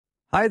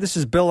Hi, this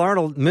is Bill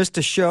Arnold. Missed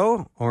a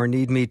show or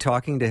need me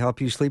talking to help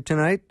you sleep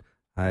tonight?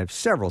 I have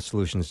several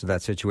solutions to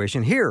that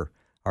situation. Here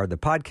are the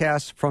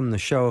podcasts from the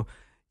show.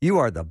 You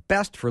are the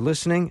best for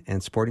listening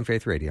and supporting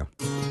Faith Radio.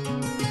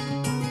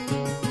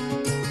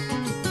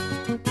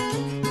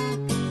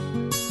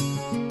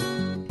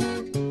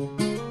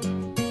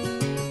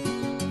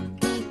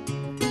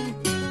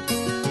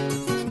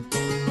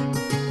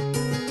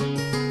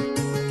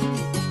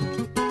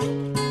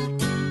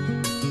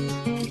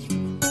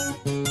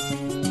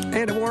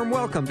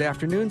 Welcome to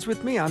Afternoons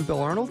with me. I'm Bill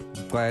Arnold.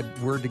 Glad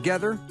we're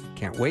together.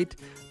 Can't wait.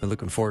 Been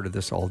looking forward to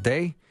this all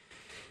day.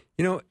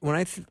 You know, when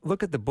I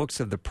look at the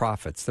books of the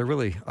prophets, they're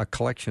really a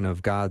collection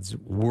of God's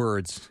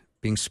words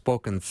being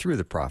spoken through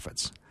the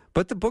prophets.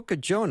 But the book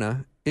of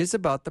Jonah is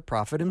about the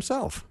prophet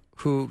himself,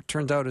 who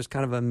turns out is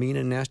kind of a mean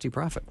and nasty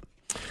prophet.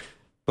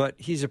 But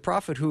he's a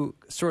prophet who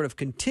sort of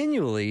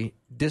continually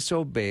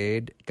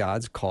disobeyed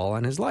God's call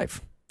on his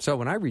life. So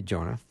when I read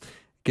Jonah,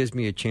 gives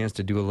me a chance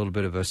to do a little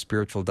bit of a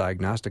spiritual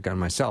diagnostic on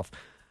myself.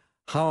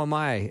 How am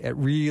I at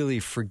really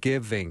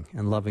forgiving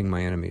and loving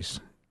my enemies?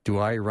 Do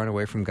I run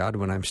away from God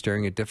when I'm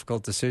staring at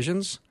difficult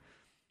decisions?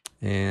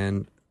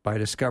 And by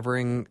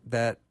discovering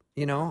that,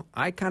 you know,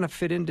 I kind of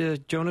fit into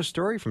Jonah's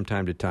story from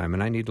time to time,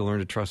 and I need to learn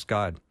to trust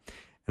God.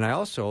 And I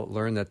also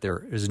learned that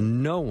there is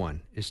no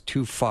one is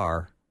too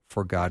far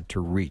for God to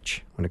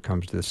reach when it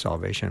comes to this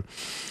salvation.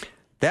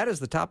 That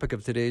is the topic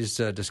of today's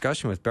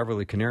discussion with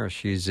Beverly Coniaris.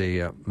 She's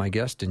my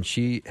guest, and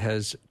she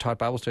has taught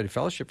Bible Study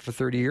Fellowship for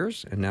 30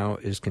 years and now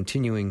is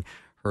continuing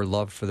her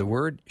love for the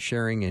Word,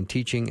 sharing and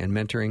teaching and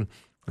mentoring.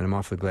 And I'm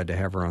awfully glad to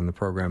have her on the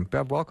program.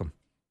 Bev, welcome.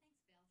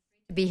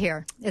 To be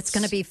here. It's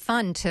going to be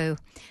fun to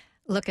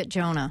look at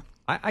Jonah.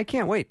 I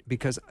can't wait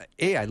because,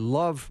 I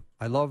love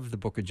the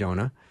book of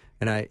Jonah,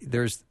 and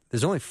there's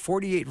only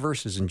 48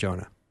 verses in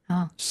Jonah.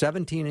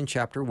 17 in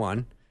chapter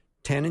 1.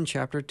 10 in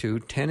chapter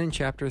 2, 10 in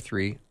chapter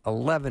 3,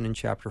 11 in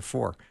chapter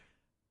 4.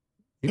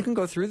 You can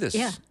go through this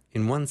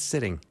in one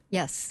sitting.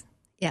 Yes.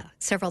 Yeah,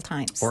 several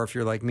times. Or if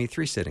you're like me,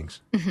 3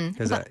 sittings.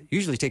 Because that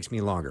usually takes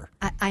me longer.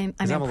 I'm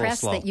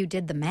impressed that you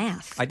did the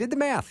math. I did the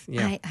math,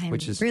 yeah. I'm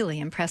really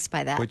impressed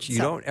by that. Which you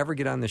don't ever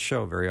get on this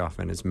show very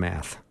often is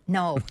math.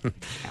 No.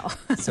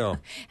 So,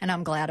 and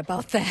I'm glad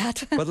about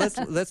that. But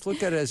let's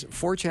look at it as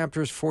 4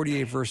 chapters,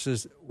 48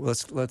 verses.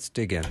 Let's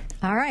dig in.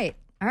 All right.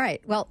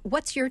 Well,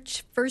 what's your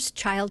first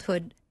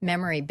childhood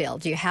memory, Bill?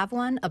 Do you have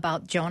one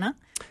about Jonah?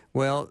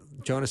 Well,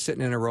 Jonah's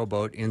sitting in a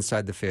rowboat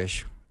inside the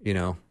fish, you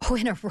know. Oh,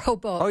 in a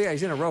rowboat. Oh, yeah,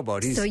 he's in a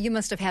rowboat. So you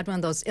must have had one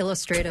of those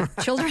illustrative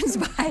children's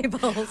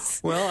Bibles.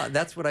 Well,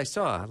 that's what I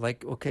saw.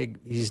 Like, okay,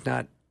 he's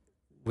not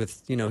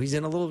with, he's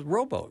in a little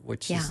rowboat,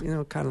 which is,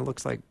 kind of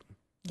looks like,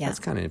 that's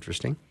kind of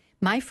interesting.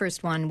 My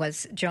first one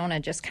was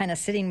Jonah just kind of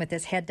sitting with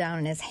his head down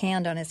and his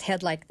hand on his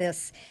head like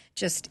this,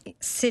 just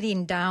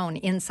sitting down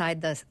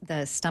inside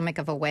the stomach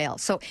of a whale.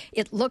 So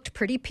it looked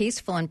pretty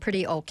peaceful and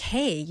pretty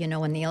okay, in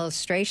the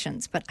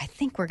illustrations. But I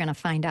think we're going to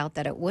find out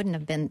that it wouldn't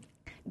have been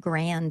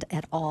grand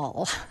at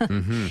all.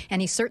 Mm-hmm.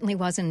 And he certainly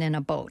wasn't in a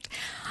boat.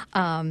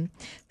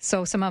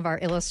 So some of our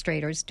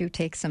illustrators do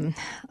take some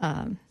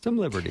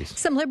liberties.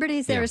 Some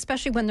liberties there,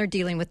 especially when they're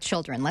dealing with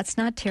children. Let's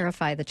not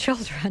terrify the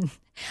children.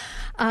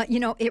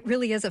 It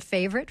really is a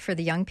favorite for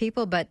the young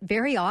people, but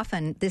very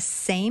often this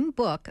same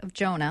book of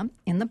Jonah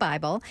in the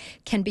Bible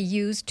can be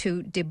used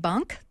to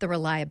debunk the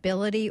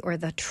reliability or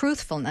the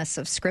truthfulness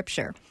of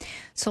Scripture.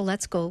 So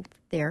let's go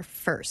there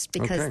first,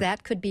 because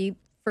that could be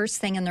first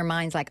thing in their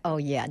minds, like, oh,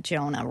 yeah,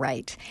 Jonah,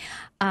 right.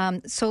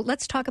 So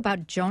let's talk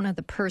about Jonah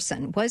the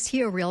person. Was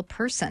he a real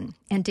person?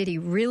 And did he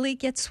really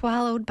get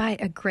swallowed by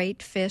a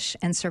great fish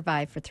and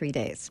survive for 3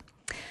 days?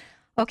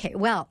 Okay,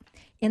 well,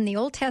 in the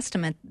Old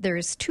Testament,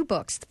 there's 2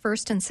 books,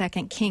 1st and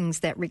 2nd Kings,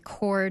 that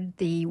record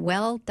the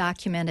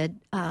well-documented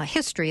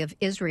history of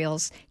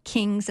Israel's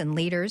kings and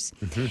leaders.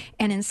 Mm-hmm.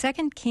 And in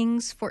 2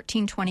 Kings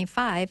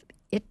 14:25,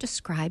 it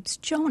describes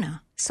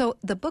Jonah. So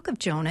the book of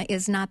Jonah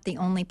is not the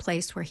only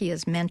place where he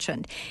is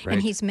mentioned. Right.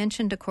 And he's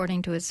mentioned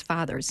according to his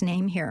father's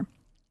name here,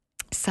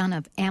 son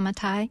of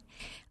Amittai,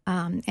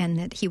 and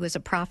that he was a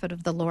prophet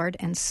of the Lord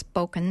and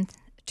spoken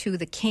to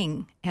the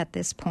king at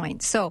this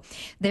point. So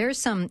there's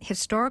some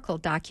historical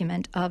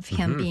document of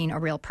him being a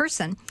real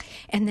person.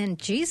 And then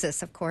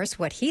Jesus, of course,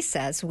 what he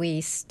says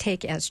we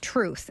take as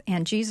truth.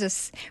 And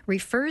Jesus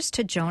refers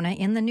to Jonah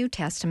in the New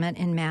Testament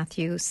in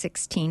Matthew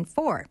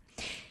 16:4.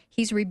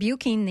 He's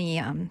rebuking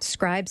the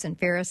scribes and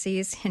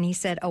Pharisees, and he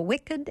said, "A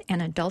wicked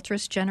and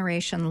adulterous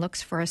generation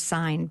looks for a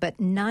sign, but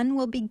none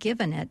will be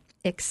given it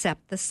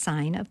except the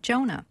sign of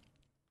Jonah."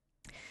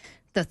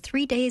 The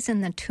 3 days in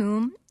the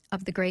tomb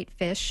of the great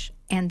fish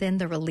and then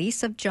the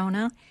release of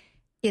Jonah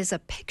is a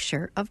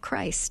picture of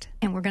Christ.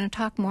 And we're going to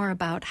talk more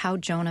about how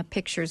Jonah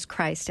pictures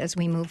Christ as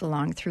we move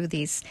along through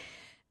these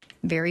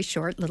very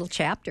short little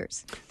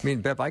chapters. I mean,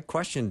 Bev, I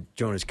questioned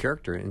Jonah's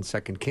character in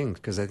 2 Kings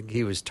because I think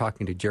he was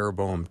talking to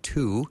Jeroboam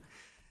too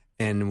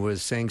and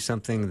was saying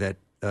something that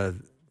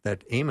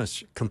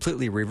Amos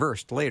completely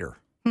reversed later.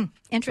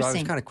 Interesting. So I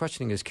was kind of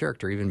questioning his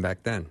character even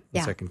back then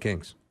in 2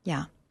 Kings.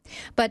 Yeah.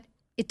 But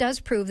it does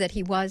prove that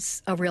he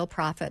was a real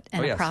prophet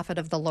and a prophet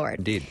of the Lord.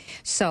 Indeed.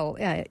 So,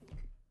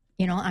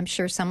 I'm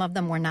sure some of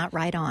them were not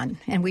right on.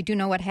 And we do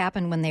know what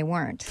happened when they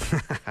weren't.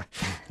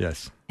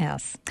 Yes.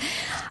 Yes.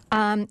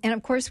 And,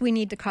 of course, we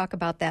need to talk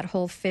about that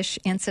whole fish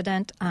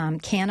incident.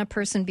 Can a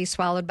person be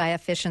swallowed by a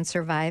fish and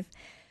survive?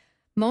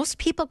 Most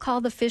people call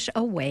the fish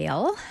a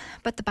whale,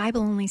 but the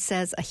Bible only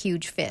says a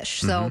huge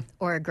fish,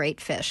 or a great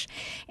fish.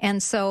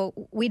 And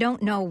so we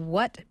don't know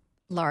what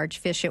large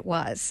fish it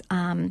was.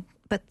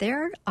 But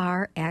there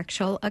are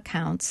actual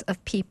accounts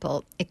of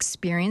people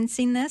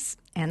experiencing this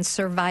and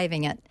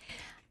surviving it.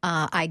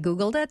 I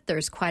Googled it.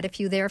 There's quite a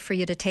few there for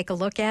you to take a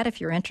look at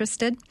if you're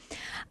interested.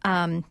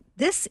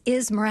 This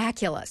is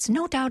miraculous,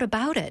 no doubt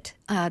about it,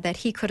 that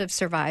he could have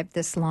survived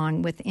this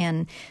long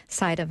within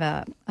sight of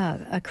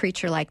a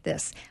creature like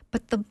this.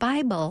 But the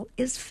Bible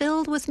is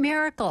filled with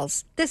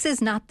miracles. This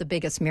is not the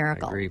biggest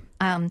miracle. I agree.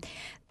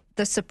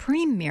 The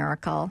supreme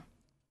miracle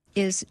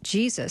is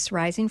Jesus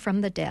rising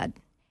from the dead.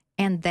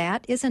 And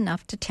that is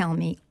enough to tell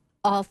me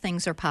all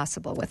things are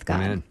possible with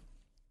God. Amen.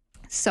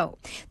 So,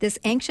 this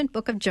ancient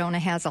book of Jonah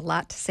has a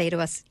lot to say to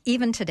us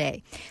even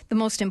today. The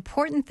most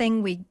important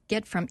thing we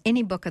get from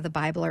any book of the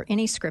Bible or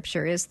any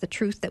scripture is the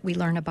truth that we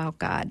learn about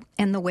God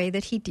and the way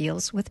that he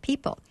deals with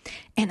people,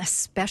 and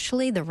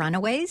especially the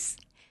runaways,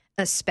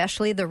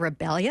 especially the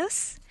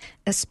rebellious,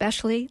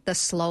 especially the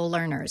slow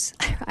learners.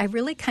 I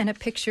really kind of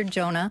pictured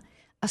Jonah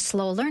a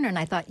slow learner, and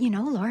I thought,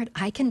 Lord,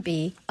 I can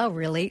be a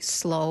really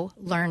slow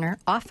learner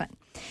often.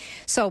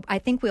 So I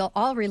think we'll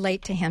all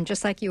relate to him,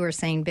 just like you were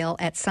saying, Bill,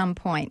 at some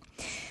point.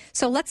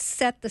 So let's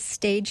set the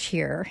stage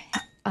here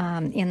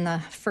in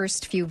the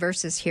first few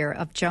verses here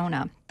of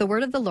Jonah. The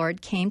word of the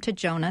Lord came to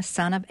Jonah,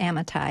 son of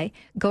Amittai,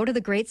 go to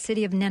the great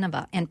city of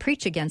Nineveh and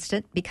preach against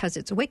it, because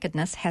its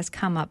wickedness has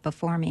come up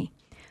before me.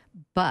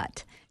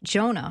 But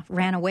Jonah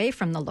ran away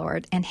from the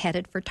Lord and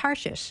headed for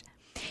Tarshish.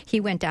 He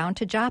went down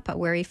to Joppa,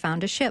 where he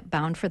found a ship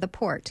bound for the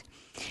port.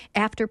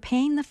 After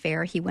paying the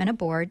fare, he went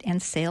aboard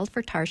and sailed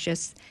for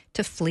Tarshish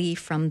to flee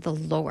from the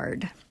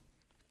Lord.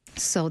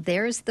 So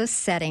there's the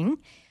setting.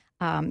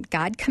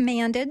 God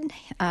commanded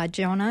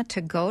Jonah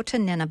to go to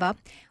Nineveh.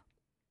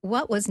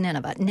 What was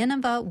Nineveh?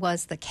 Nineveh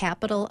was the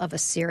capital of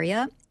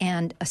Assyria,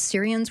 and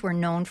Assyrians were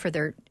known for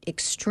their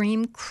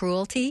extreme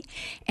cruelty,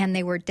 and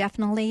they were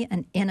definitely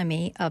an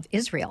enemy of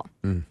Israel.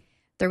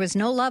 There was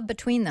no love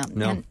between them,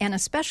 no. and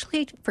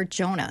especially for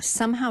Jonah.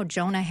 Somehow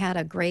Jonah had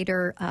a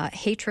greater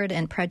hatred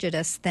and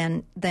prejudice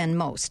than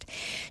most.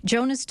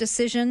 Jonah's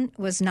decision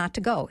was not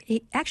to go.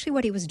 Actually,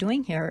 what he was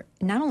doing here,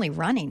 not only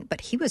running,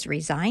 but he was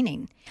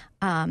resigning.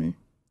 And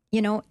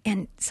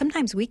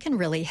sometimes we can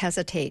really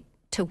hesitate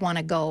to want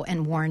to go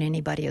and warn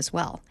anybody as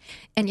well.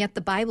 And yet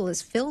the Bible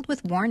is filled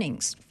with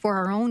warnings for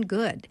our own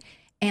good.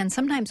 And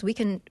sometimes we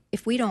can,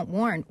 if we don't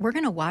warn, we're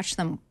going to watch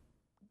them,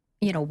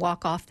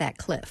 walk off that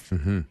cliff.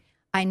 Mm-hmm.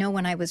 I know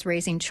when I was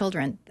raising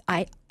children,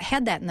 I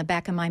had that in the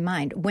back of my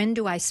mind. When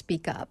do I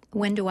speak up?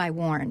 When do I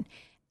warn?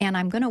 And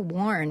I'm going to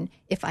warn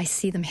if I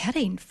see them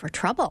heading for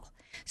trouble.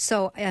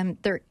 So,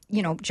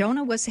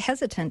 Jonah was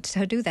hesitant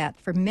to do that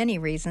for many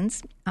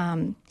reasons,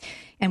 and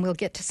we'll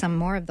get to some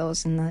more of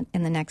those in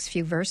the next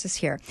few verses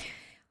here.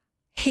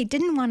 He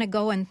didn't want to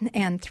go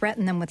and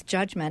threaten them with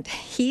judgment.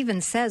 He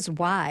even says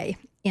why.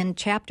 In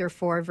chapter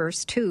 4,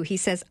 verse 2, he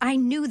says, I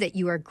knew that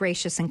you are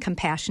gracious and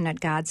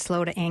compassionate God,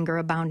 slow to anger,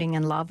 abounding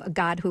in love, a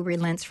God who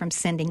relents from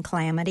sending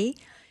calamity.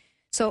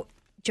 So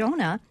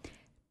Jonah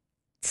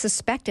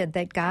suspected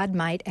that God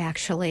might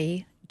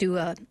actually do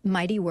a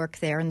mighty work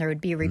there, and there would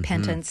be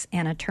repentance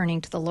and a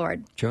turning to the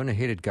Lord. Jonah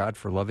hated God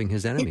for loving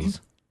his enemies.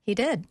 He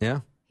did.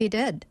 Yeah. He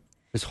did.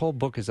 This whole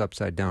book is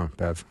upside down,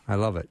 Bev. I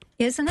love it.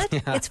 Isn't it?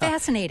 Yeah. It's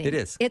fascinating. It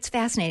is. It's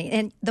fascinating.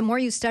 And the more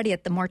you study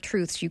it, the more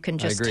truths you can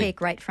just take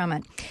right from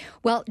it.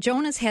 Well,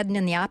 Jonah's heading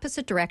in the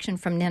opposite direction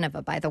from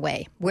Nineveh, by the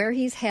way. Where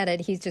he's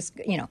headed, he's just,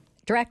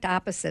 direct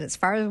opposite, as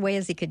far away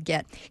as he could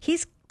get.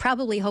 He's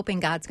probably hoping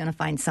God's going to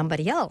find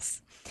somebody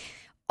else.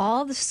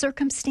 All the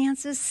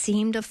circumstances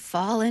seemed to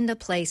fall into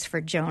place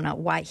for Jonah.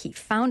 Why? He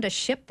found a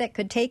ship that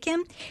could take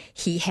him.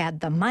 He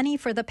had the money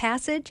for the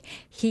passage.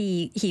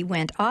 He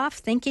went off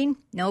thinking,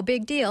 no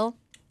big deal.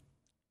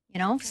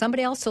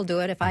 Somebody else will do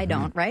it if I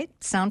don't, right?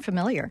 Sound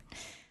familiar?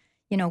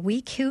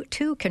 We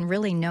too can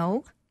really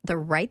know the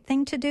right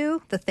thing to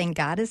do, the thing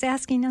God is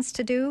asking us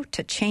to do,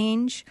 to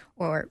change,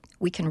 or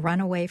we can run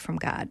away from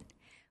God.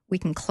 We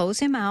can close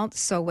him out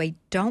so we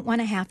don't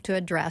want to have to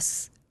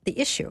address the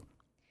issue.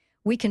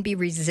 We can be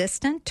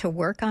resistant to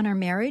work on our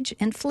marriage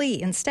and flee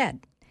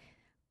instead.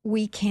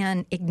 We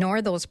can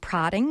ignore those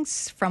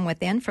proddings from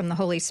within, from the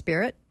Holy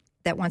Spirit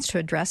that wants to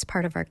address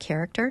part of our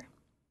character.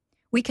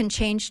 We can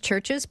change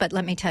churches, but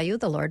let me tell you,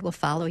 the Lord will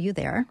follow you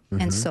there,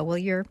 and so will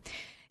your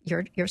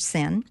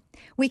sin.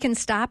 We can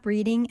stop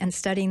reading and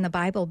studying the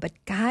Bible, but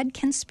God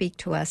can speak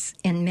to us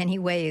in many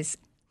ways.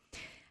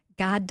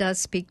 God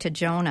does speak to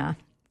Jonah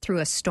through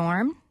a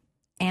storm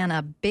and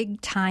a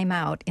big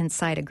timeout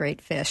inside a great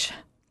fish.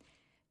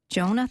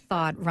 Jonah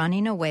thought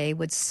running away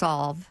would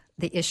solve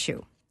the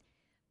issue.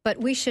 But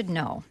we should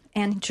know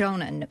And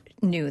Jonah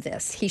knew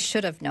this. He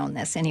should have known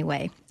this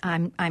anyway.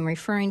 I'm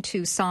referring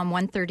to Psalm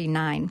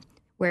 139,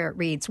 where it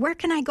reads, "Where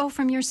can I go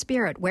from your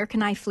spirit? Where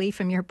can I flee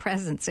from your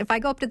presence? If I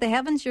go up to the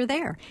heavens, you're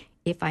there.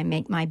 If I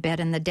make my bed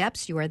in the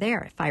depths, you are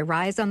there. If I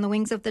rise on the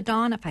wings of the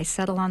dawn, if I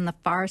settle on the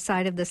far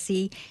side of the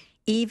sea,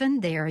 even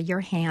there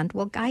your hand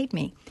will guide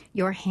me.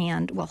 Your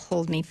hand will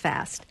hold me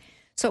fast."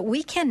 So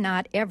we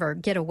cannot ever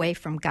get away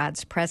from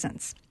God's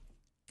presence.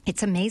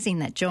 It's amazing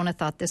that Jonah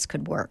thought this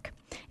could work.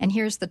 And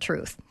here's the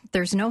truth.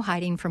 There's no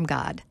hiding from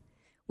God.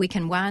 We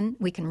can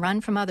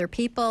run from other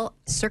people,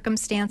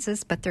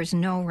 circumstances, but there's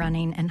no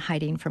running and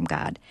hiding from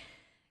God.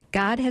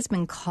 God has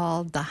been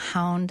called the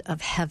Hound of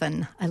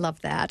Heaven. I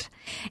love that.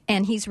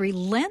 And he's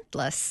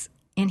relentless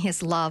in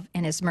his love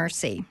and his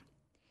mercy.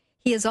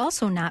 He is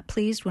also not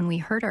pleased when we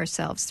hurt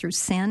ourselves through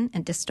sin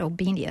and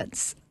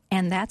disobedience.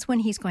 And that's when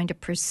he's going to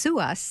pursue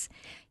us.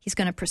 He's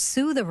going to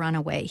pursue the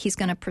runaway. He's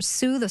going to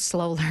pursue the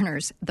slow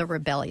learners, the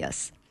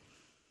rebellious.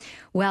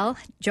 Well,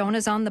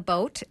 Jonah's on the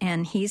boat,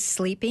 and he's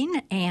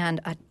sleeping, and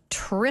a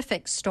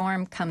terrific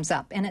storm comes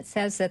up. And it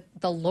says that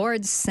the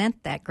Lord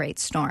sent that great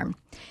storm.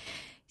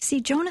 See,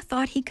 Jonah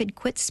thought he could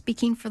quit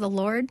speaking for the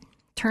Lord,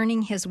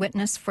 turning his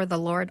witness for the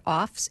Lord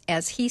off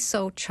as he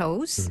so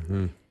chose.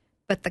 Mm-hmm.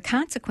 But the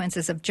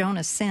consequences of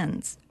Jonah's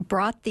sins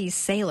brought these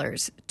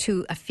sailors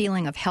to a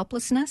feeling of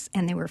helplessness,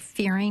 and they were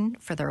fearing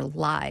for their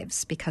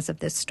lives because of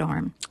this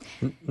storm.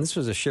 This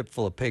was a ship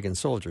full of pagan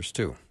soldiers,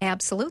 too.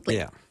 Absolutely.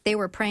 Yeah. They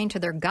were praying to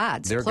their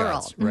gods, their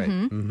plural. Gods, right.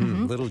 Mm-hmm. Mm-hmm.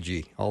 Mm-hmm. Little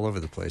g, all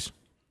over the place.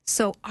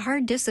 So our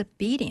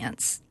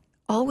disobedience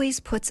always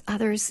puts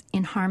others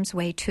in harm's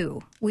way,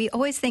 too. We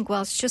always think,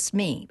 well, it's just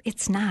me.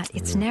 It's not.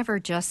 It's never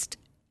just,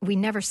 we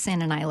never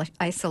sin in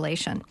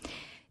isolation.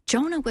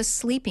 Jonah was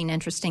sleeping,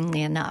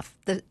 interestingly enough.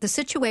 The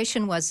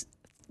situation was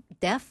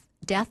death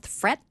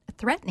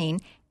threatening,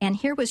 and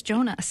here was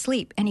Jonah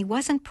asleep, and he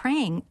wasn't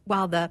praying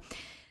while the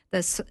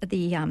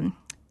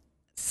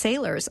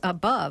sailors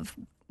above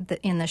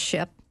in the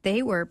ship,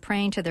 they were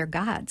praying to their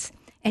gods.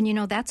 And,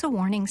 that's a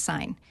warning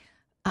sign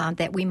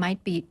that we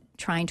might be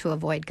trying to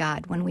avoid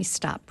God when we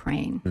stop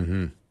praying.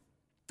 Mm-hmm.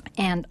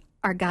 And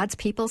are God's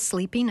people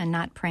sleeping and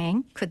not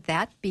praying? Could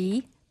that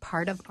be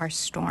part of our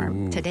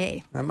storm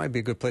today? That might be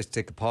a good place to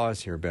take a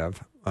pause here,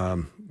 Bev.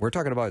 We're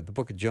talking about the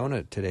book of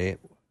Jonah today.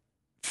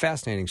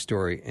 Fascinating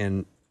story,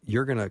 and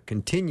you're going to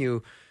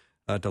continue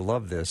to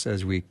love this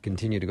as we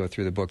continue to go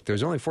through the book.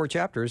 There's only 4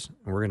 chapters,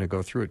 and we're going to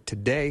go through it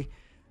today.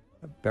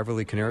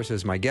 Beverly Coniaris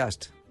is my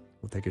guest.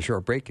 We'll take a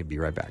short break and be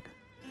right back.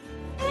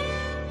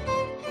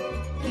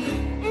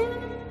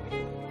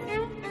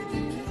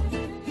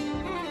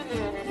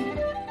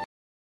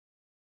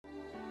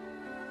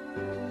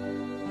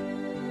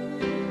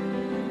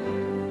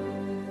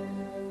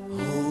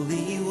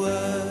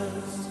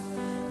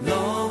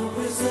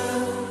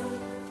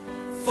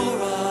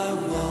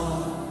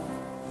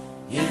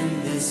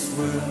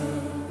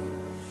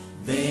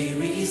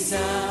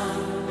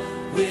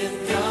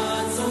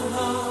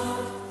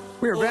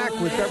 We're back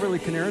with Beverly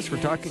Coniaris.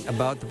 We're talking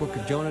about the book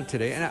of Jonah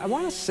today. And I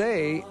want to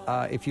say,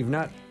 if you've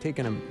not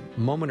taken a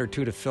moment or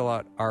two to fill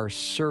out our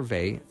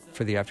survey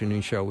for the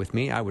afternoon show with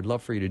me, I would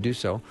love for you to do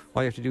so.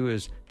 All you have to do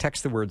is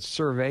text the word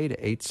survey to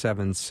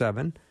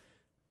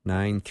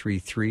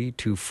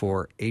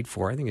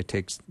 877-933-2484. I think it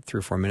takes 3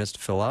 or 4 minutes to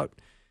fill out.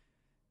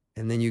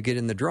 And then you get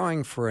in the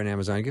drawing for an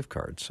Amazon gift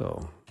card.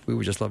 So we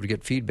would just love to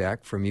get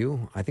feedback from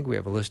you. I think we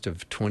have a list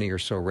of 20 or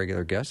so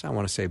regular guests. I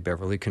want to say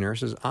Beverly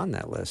Coniaris is on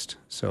that list.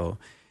 So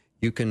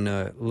you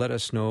can let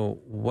us know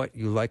what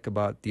you like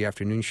about the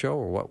afternoon show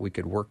or what we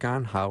could work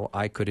on, how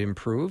I could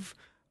improve.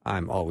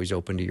 I'm always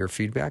open to your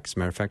feedback. As a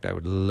matter of fact, I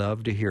would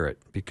love to hear it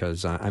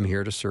because I'm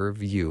here to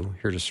serve you,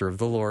 here to serve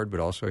the Lord, but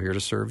also here to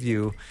serve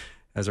you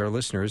as our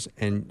listeners.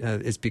 And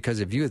it's because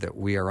of you that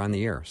we are on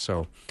the air.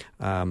 So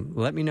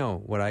let me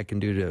know what I can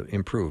do to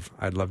improve.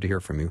 I'd love to hear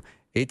from you.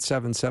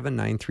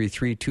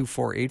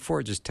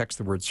 877-933-2484. Just text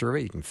the word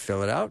survey. You can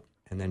fill it out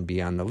and then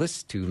be on the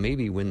list to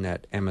maybe win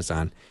that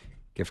Amazon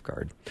gift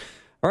card.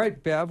 All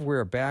right, Bev,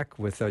 we're back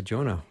with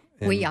Jonah.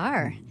 And we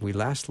are. We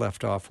last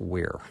left off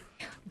where?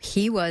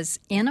 He was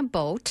in a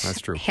boat.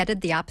 That's true.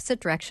 Headed the opposite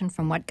direction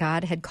from what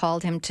God had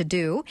called him to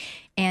do,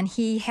 and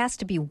he has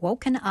to be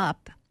woken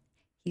up.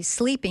 He's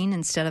sleeping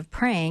instead of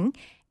praying,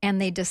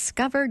 and they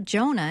discover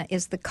Jonah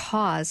is the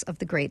cause of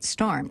the great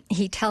storm.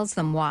 He tells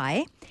them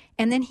why,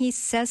 and then he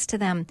says to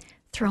them,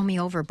 "Throw me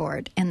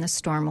overboard, and the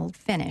storm will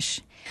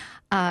finish."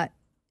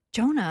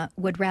 Jonah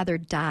would rather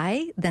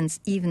die than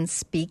even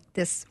speak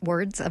these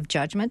words of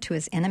judgment to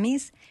his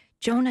enemies.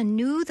 Jonah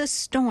knew the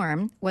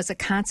storm was a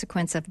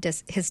consequence of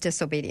his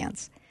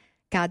disobedience.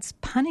 God's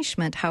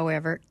punishment,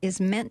 however, is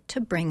meant to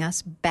bring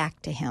us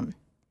back to him.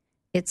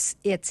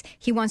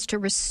 He wants to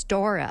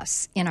restore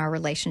us in our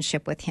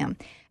relationship with him.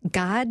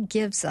 God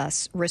gives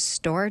us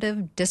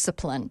restorative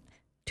discipline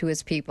to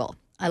his people.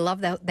 I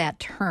love that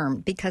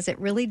term because it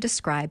really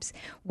describes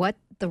what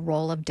the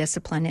role of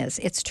discipline is.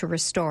 It's to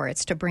restore,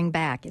 it's to bring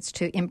back, it's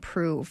to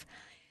improve.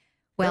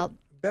 Well,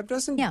 Bev,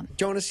 doesn't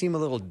Jonah seem a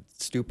little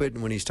stupid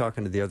when he's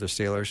talking to the other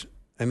sailors?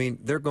 I mean,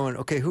 they're going,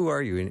 okay, who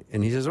are you?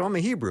 And he says, well, I'm a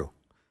Hebrew.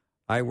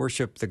 I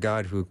worship the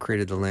God who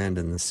created the land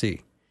and the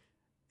sea.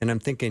 And I'm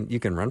thinking, you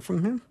can run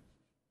from him?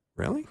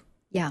 Really?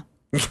 Yeah.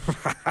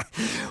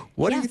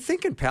 What are you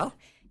thinking, pal?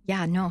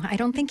 Yeah, no, I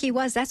don't think he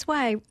was. That's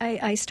why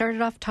I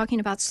started off talking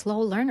about slow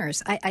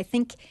learners. I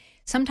think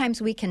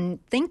sometimes we can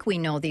think we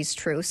know these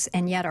truths,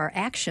 and yet our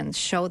actions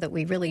show that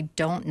we really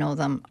don't know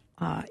them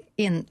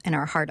in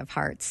our heart of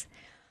hearts.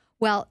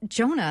 Well,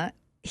 Jonah,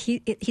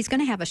 he's going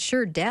to have a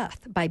sure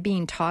death by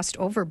being tossed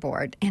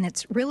overboard, and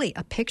it's really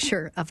a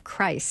picture of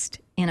Christ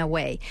in a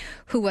way,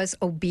 who was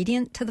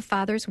obedient to the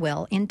Father's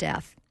will in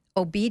death,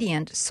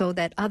 obedient so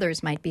that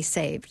others might be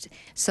saved.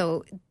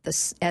 So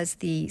as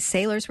the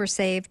sailors were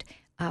saved,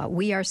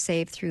 we are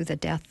saved through the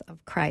death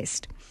of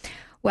Christ.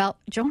 Well,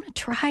 Jonah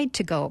tried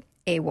to go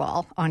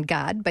AWOL on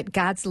God, but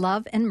God's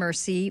love and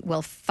mercy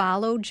will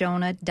follow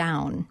Jonah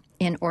down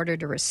in order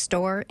to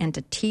restore and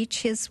to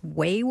teach his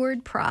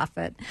wayward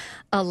prophet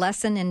a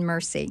lesson in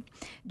mercy.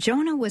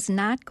 Jonah was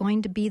not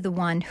going to be the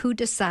one who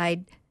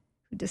decides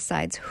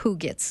who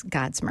gets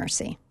God's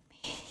mercy.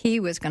 He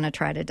was going to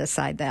try to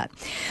decide that.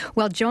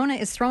 Well, Jonah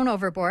is thrown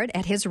overboard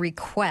at his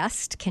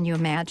request. Can you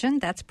imagine?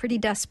 That's pretty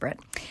desperate.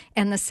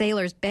 And the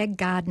sailors beg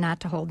God not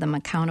to hold them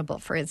accountable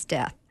for his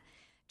death.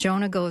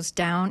 Jonah goes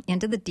down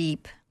into the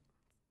deep.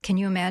 Can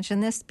you imagine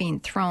this? Being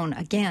thrown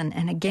again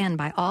and again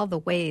by all the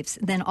waves.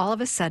 Then all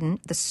of a sudden,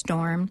 the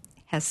storm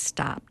has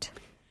stopped.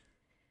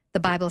 The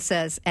Bible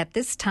says, at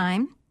this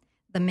time,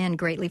 the men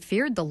greatly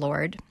feared the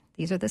Lord.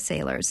 These are the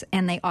sailors.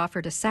 And they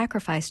offered a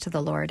sacrifice to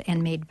the Lord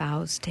and made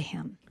vows to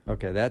him.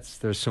 Okay,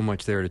 there's so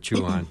much there to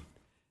chew on.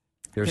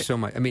 There's so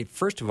much. I mean,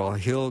 first of all,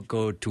 he'll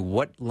go to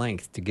what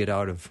length to get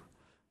out of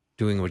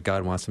doing what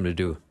God wants him to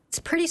do? It's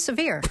pretty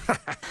severe.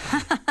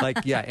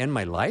 End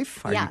my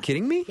life? Are you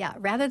kidding me? Yeah,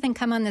 rather than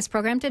come on this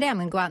program today, I'm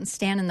going to go out and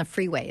stand in the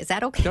freeway. Is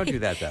that okay? Don't do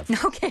that, Bev.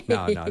 Okay.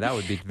 No, that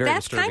would be very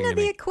That's disturbing kind of to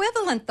the me.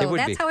 equivalent, though.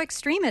 That's how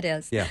extreme it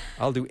is. Yeah,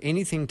 I'll do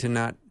anything to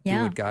not do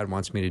what God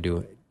wants me to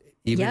do,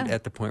 even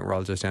at the point where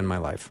I'll just end my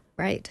life.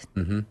 Right.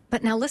 Mm-hmm.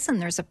 But now listen,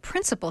 there's a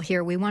principle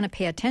here we want to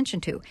pay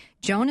attention to.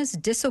 Jonah's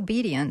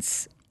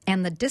disobedience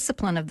and the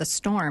discipline of the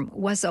storm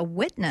was a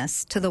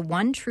witness to the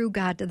one true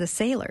God to the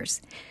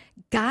sailors.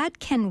 God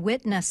can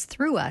witness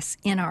through us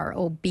in our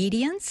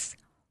obedience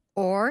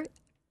or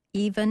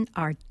even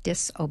our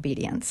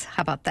disobedience.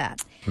 How about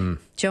that?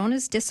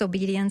 Jonah's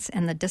disobedience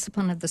and the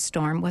discipline of the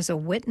storm was a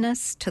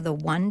witness to the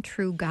one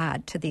true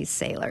God to these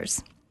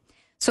sailors.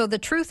 So the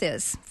truth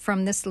is,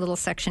 from this little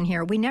section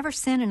here, we never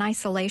sin in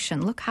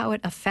isolation. Look how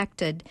it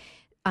affected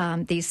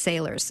these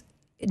sailors,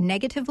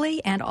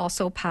 negatively and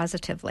also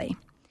positively.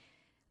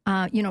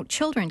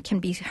 Children can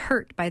be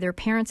hurt by their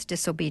parents'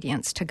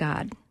 disobedience to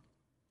God,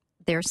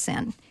 their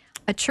sin.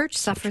 A church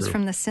suffers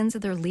from the sins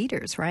of their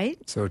leaders, right?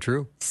 So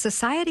true.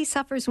 Society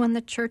suffers when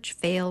the church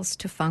fails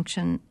to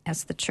function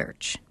as the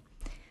church.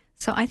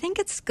 So I think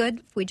it's good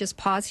if we just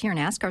pause here and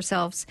ask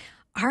ourselves,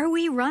 are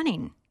we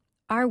running?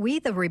 Are we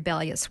the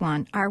rebellious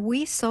one? Are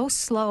we so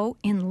slow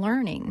in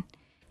learning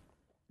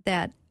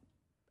that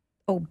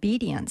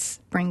obedience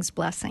brings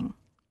blessing?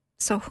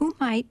 So who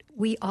might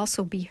we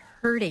also be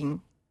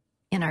hurting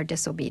in our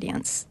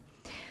disobedience?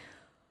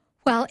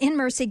 Well, in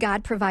mercy,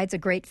 God provides a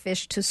great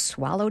fish to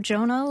swallow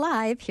Jonah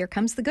alive. Here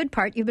comes the good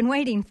part you've been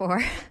waiting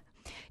for.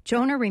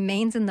 Jonah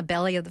remains in the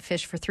belly of the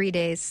fish for 3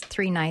 days,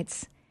 3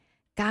 nights.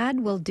 God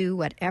will do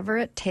whatever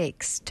it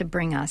takes to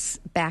bring us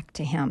back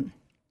to him.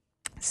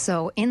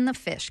 So in the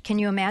fish, can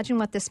you imagine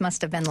what this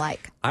must have been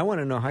like? I want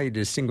to know how you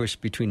distinguish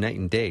between night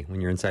and day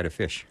when you're inside a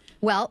fish.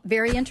 Well,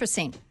 very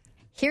interesting.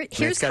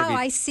 Here's how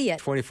I see it.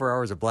 24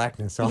 hours of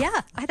blackness. Oh.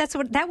 Yeah,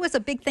 that was a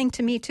big thing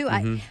to me, too.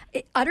 Mm-hmm.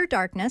 Utter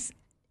darkness.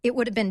 It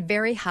would have been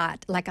very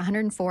hot, like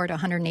 104 to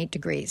 108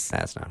 degrees.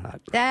 That's not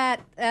hot.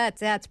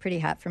 That's pretty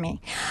hot for me.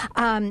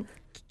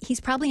 He's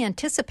probably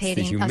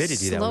anticipating it's the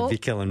humidity that would be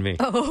killing me.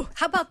 Oh,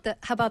 how about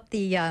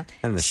the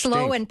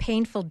slow and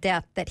painful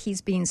death that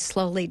he's being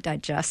slowly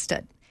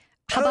digested?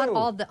 How about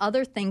all the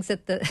other things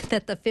that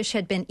the fish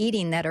had been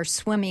eating that are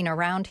swimming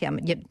around him?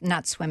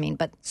 Not swimming,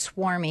 but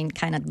swarming,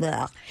 kind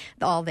of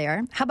all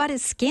there. How about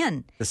his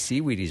skin? The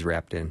seaweed he's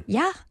wrapped in.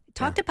 Yeah.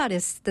 Talked about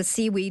the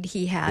seaweed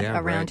he had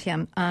around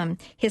him.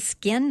 His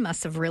skin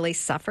must have really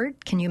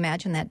suffered. Can you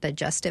imagine that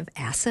digestive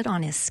acid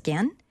on his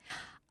skin?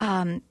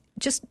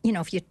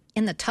 If you're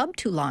in the tub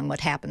too long,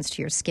 what happens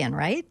to your skin,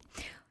 right?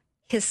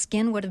 His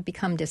skin would have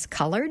become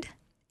discolored,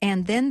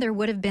 and then there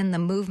would have been the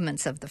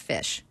movements of the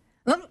fish.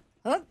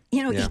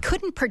 He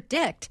couldn't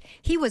predict.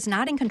 He was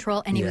not in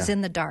control, and he was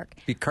in the dark.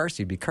 Be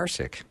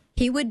carsick.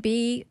 He would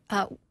be,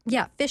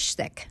 fish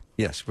sick.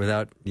 Yes,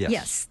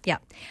 Yes, yeah.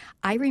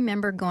 I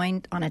remember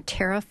going on a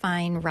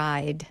terrifying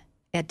ride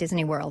at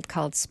Disney World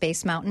called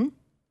Space Mountain.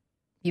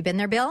 You been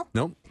there, Bill?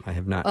 Nope, I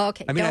have not. Oh,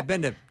 okay. I mean, I've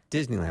been to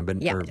Disneyland, but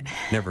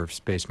never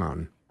Space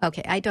Mountain.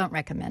 Okay, I don't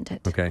recommend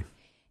it. Okay.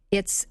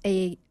 It's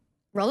a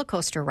roller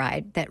coaster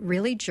ride that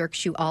really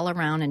jerks you all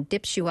around and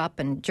dips you up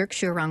and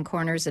jerks you around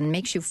corners and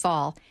makes you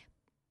fall.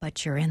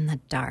 but you're in the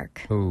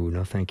dark. Oh,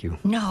 no, thank you.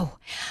 No.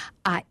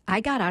 I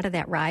got out of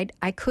that ride.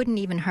 I couldn't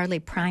even hardly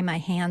pry my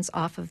hands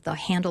off of the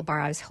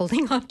handlebar I was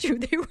holding onto.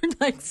 They were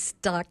like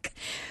stuck.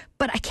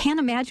 But I can't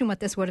imagine what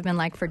this would have been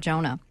like for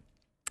Jonah.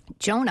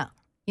 Jonah,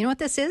 you know what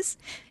this is?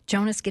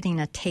 Jonah's getting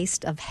a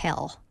taste of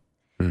hell.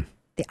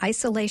 The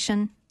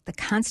isolation, the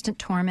constant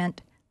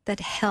torment that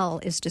hell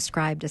is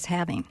described as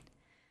having.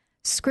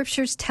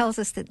 Scriptures tells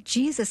us that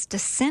Jesus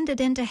descended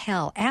into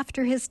hell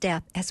after his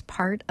death as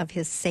part of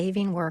his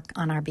saving work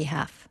on our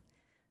behalf.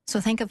 So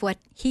think of what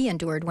he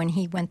endured when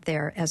he went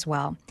there as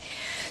well.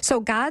 So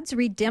God's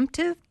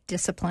redemptive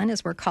discipline,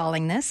 as we're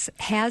calling this,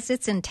 has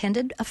its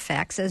intended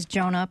effects as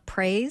Jonah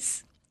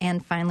prays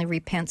and finally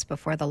repents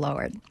before the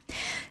Lord.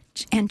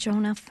 And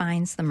Jonah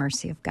finds the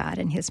mercy of God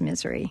in his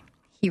misery.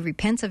 He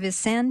repents of his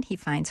sin, he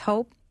finds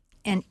hope,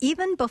 and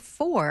even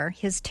before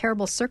his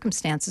terrible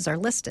circumstances are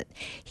listed,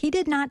 he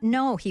did not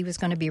know he was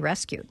going to be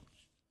rescued.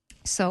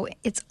 So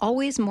it's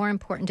always more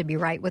important to be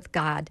right with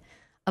God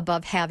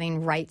above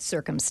having right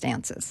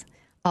circumstances,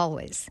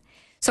 always.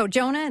 So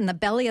Jonah in the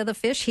belly of the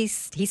fish, he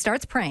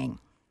starts praying.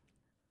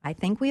 I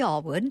think we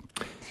all would.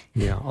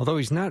 Yeah, although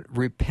he's not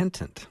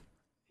repentant.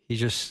 He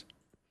just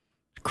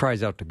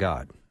cries out to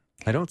God.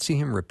 I don't see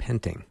him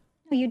repenting.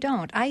 No, you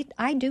don't.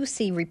 I do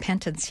see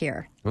repentance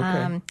here.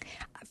 Okay.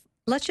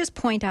 Let's just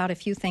point out a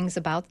few things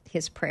about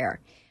his prayer.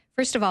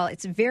 First of all,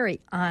 it's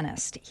very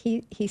honest.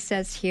 He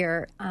says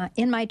here,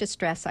 in my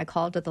distress, I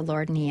called to the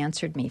Lord, and he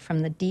answered me.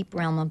 From the deep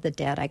realm of the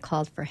dead, I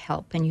called for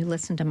help, and you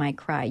listened to my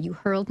cry. You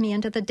hurled me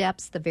into the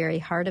depths, the very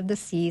heart of the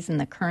seas, and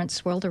the current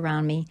swirled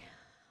around me.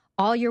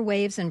 All your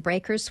waves and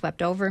breakers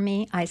swept over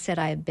me. I said,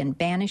 I have been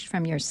banished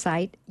from your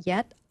sight,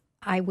 yet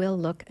I will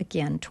look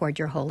again toward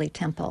your holy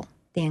temple.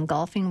 The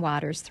engulfing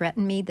waters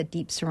threaten me, the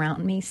deep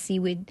surround me.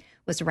 Seaweed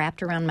was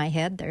wrapped around my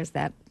head. There's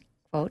that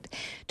quote.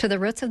 To the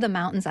roots of the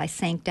mountains I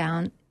sank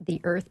down.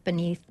 The earth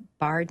beneath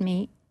barred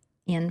me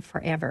in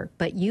forever.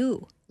 But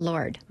you,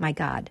 Lord, my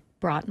God,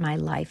 brought my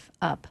life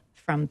up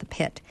from the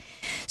pit.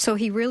 So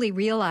he really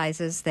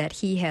realizes that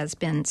he has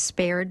been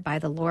spared by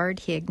the Lord.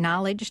 He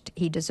acknowledged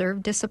he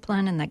deserved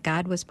discipline and that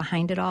God was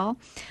behind it all,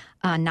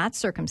 not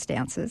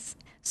circumstances.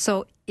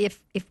 So if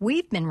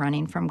we've been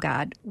running from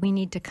God, we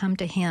need to come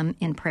to him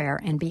in prayer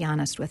and be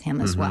honest with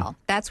him as well.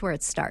 That's where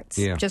it starts,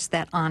 just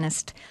that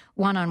honest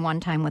one-on-one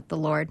time with the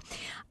Lord.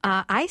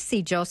 I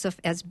see Joseph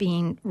as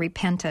being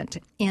repentant.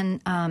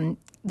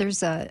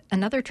 There's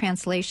another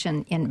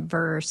translation in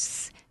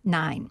verse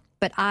 9.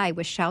 But I,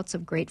 with shouts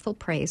of grateful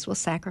praise, will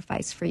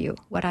sacrifice for you.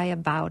 What I have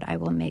vowed, I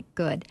will make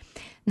good.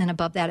 And then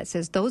above that it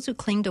says, those who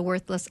cling to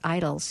worthless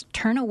idols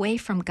turn away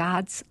from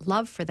God's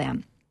love for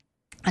them.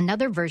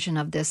 Another version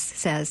of this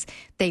says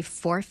they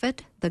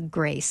forfeit the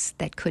grace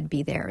that could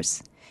be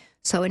theirs.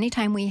 So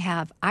anytime we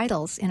have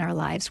idols in our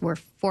lives, we're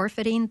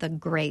forfeiting the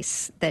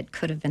grace that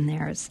could have been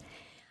theirs.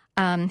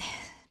 Then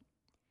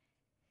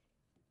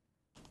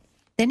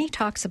he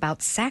talks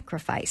about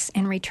sacrifice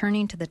and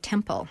returning to the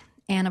temple.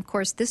 And, of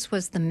course, this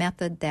was the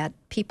method that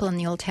people in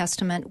the Old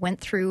Testament went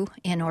through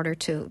in order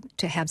to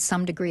have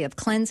some degree of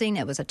cleansing.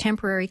 It was a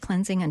temporary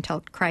cleansing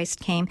until Christ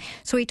came.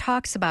 So he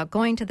talks about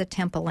going to the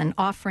temple and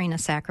offering a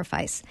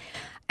sacrifice.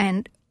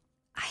 And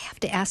I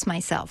have to ask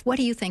myself, what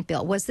do you think,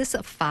 Bill? Was this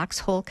a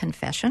foxhole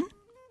confession?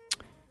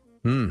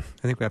 I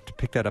think we have to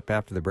pick that up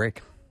after the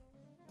break.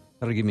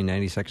 That'll give me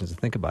 90 seconds to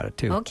think about it,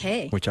 too.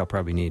 Okay. Which I'll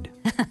probably need.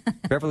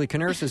 Beverly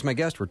Coniaris is my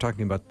guest. We're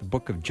talking about the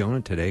book of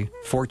Jonah today.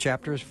 4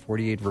 chapters,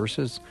 48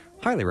 verses.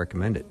 Highly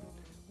recommend it.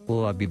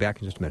 We'll be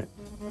back in just a minute.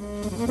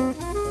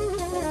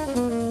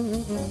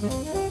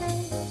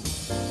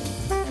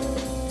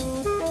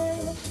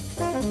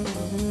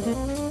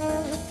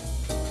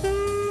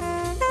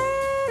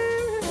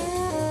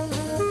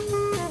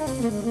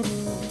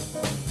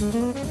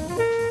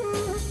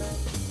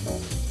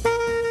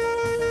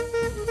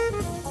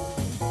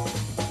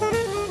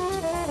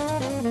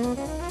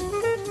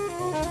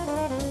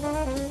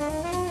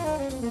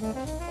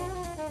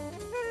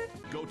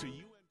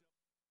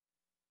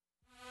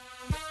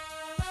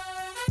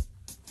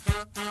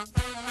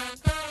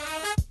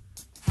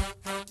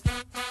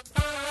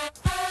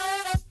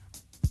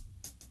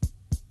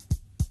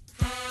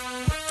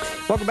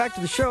 Welcome back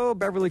to the show.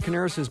 Beverly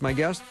Coniaris is my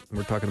guest.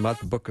 We're talking about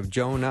the book of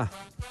Jonah.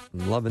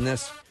 I'm loving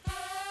this.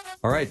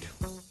 All right.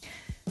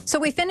 So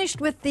we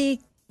finished with the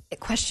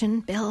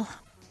question, Bill.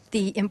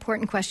 The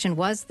important question,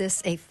 was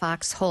this a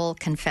foxhole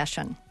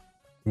confession?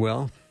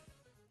 Well,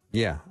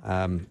 yeah.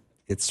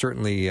 It's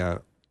certainly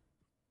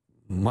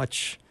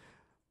much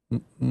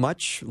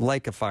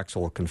like a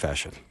foxhole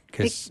confession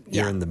because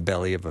you're in the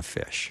belly of a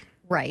fish.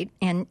 Right.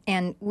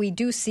 And we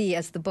do see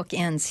as the book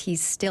ends,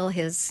 he's still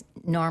his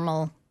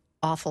normal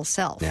awful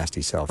self.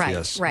 Nasty self, right,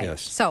 yes. Right.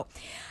 Yes. So,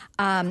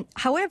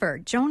 however,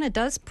 Jonah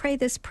does pray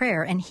this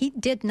prayer, and he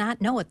did not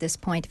know at this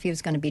point if he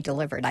was going to be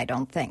delivered, I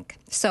don't think.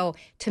 So,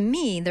 to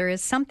me, there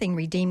is something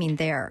redeeming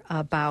there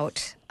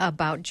about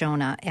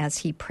Jonah as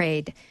he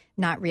prayed,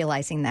 not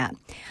realizing that.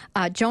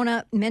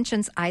 Jonah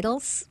mentions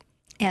idols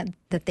and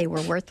that they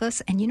were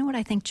worthless. And you know what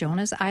I think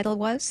Jonah's idol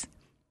was?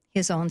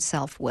 His own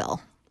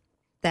self-will.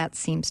 That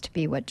seems to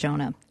be what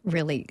Jonah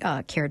really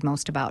cared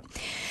most about.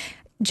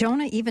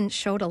 Jonah even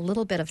showed a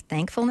little bit of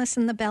thankfulness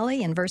in the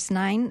belly. In verse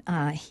 9,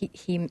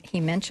 he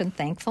mentioned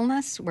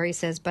thankfulness, where he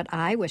says, "But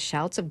I, with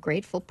shouts of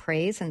grateful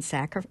praise, and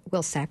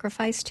will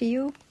sacrifice to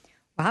you."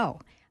 Wow.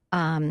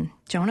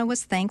 Jonah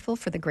was thankful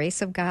for the grace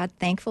of God,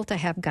 thankful to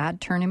have God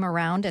turn him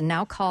around, and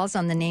now calls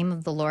on the name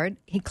of the Lord.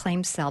 He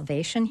claims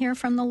salvation here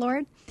from the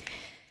Lord.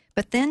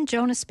 But then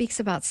Jonah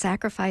speaks about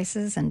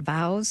sacrifices and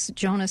vows.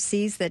 Jonah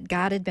sees that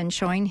God had been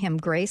showing him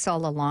grace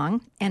all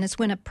along, and it's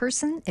when a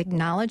person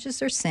acknowledges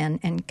their sin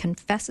and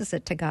confesses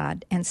it to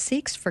God and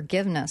seeks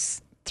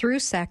forgiveness through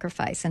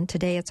sacrifice, and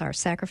today it's our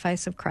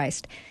sacrifice of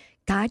Christ,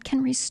 God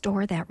can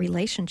restore that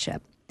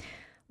relationship.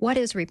 What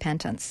is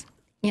repentance?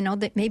 You know,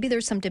 that maybe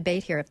there's some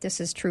debate here if this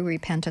is true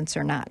repentance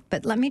or not,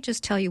 but let me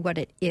just tell you what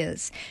it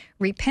is.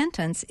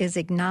 Repentance is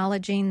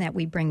acknowledging that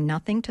we bring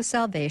nothing to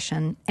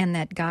salvation and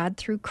that God,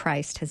 through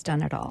Christ, has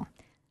done it all.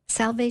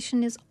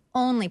 Salvation is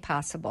only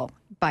possible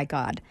by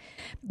God.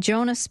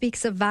 Jonah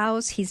speaks of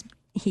vows.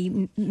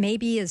 He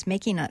maybe is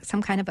making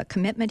some kind of a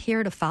commitment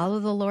here to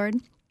follow the Lord.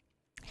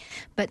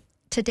 But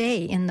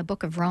today, in the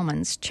book of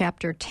Romans,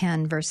 chapter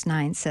 10, verse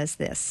 9 says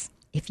this: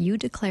 "If you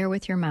declare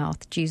with your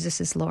mouth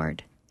Jesus is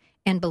Lord,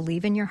 and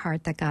believe in your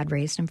heart that God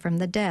raised him from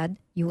the dead,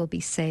 you will be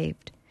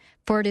saved.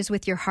 For it is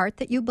with your heart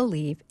that you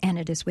believe, and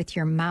it is with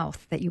your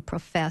mouth that you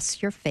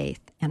profess your faith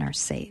and are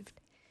saved."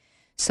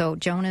 So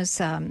Jonah's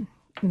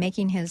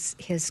making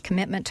his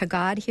commitment to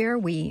God here.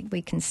 We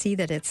can see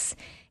that it's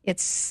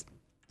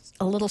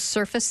a little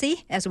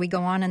surfacey as we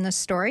go on in this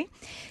story.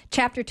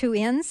 Chapter 2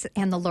 ends,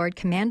 "And the Lord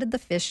commanded the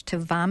fish to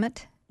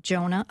vomit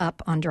Jonah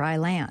up on dry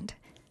land."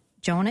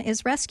 Jonah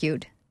is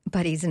rescued,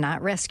 but he's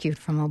not rescued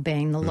from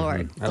obeying the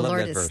Lord. I The love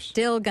Lord that is verse.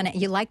 still going to...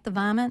 You like the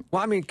vomit?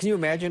 Well, I mean, can you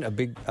imagine a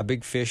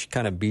big fish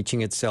kind of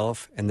beaching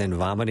itself and then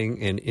vomiting,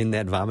 and in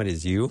that vomit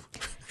is you?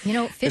 You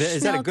know, fish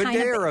Is that a good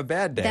day or a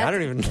bad day? I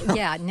don't even know.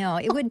 Yeah, no,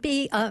 it would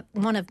be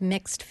one of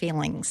mixed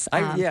feelings.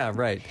 Yeah,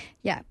 right.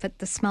 Yeah, but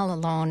the smell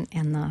alone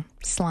and the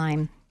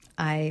slime,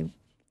 I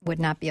would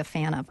not be a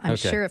fan of. I'm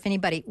sure if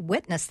anybody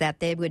witnessed that,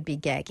 they would be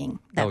gagging.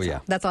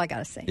 That's all I got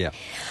to say. Yeah.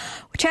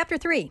 Chapter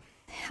 3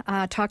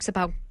 talks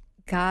about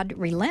God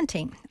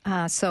relenting.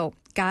 So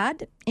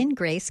God, in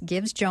grace,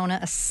 gives Jonah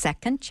a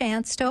second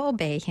chance to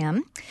obey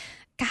him.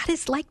 God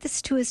is like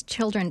this to his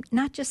children,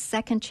 not just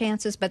second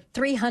chances, but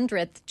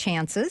 300th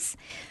chances.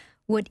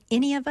 Would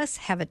any of us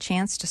have a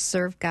chance to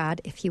serve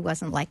God if he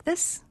wasn't like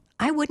this?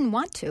 I wouldn't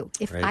want to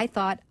if I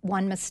thought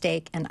one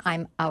mistake and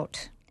I'm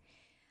out.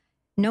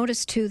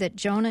 Notice, too, that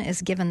Jonah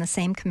is given the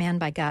same command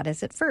by God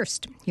as at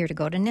first. You're to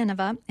go to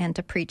Nineveh and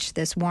to preach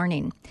this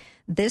warning.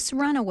 This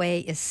runaway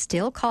is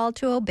still called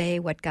to obey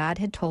what God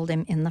had told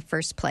him in the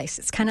first place.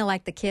 It's kind of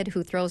like the kid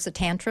who throws a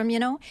tantrum, you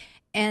know?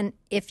 And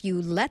if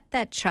you let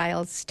that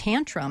child's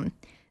tantrum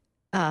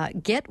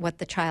get what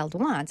the child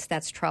wants,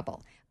 that's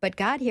trouble. But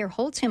God here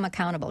holds him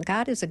accountable.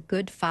 God is a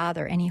good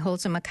father, and he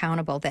holds him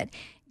accountable that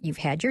you've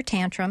had your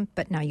tantrum,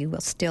 but now you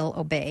will still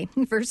obey.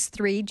 Verse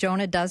 3,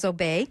 Jonah does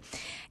obey.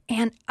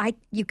 And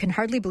you can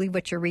hardly believe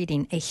what you're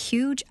reading. A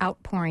huge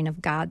outpouring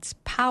of God's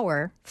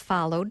power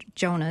followed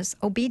Jonah's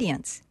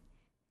obedience.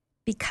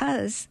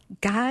 Because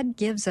God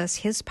gives us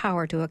his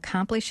power to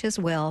accomplish his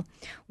will,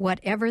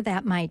 whatever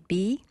that might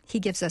be, he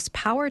gives us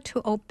power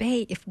to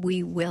obey if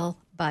we will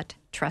but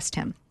trust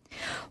him.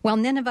 Well,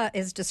 Nineveh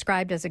is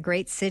described as a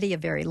great city, a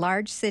very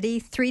large city,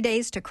 3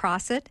 days to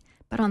cross it.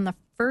 But on the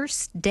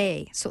first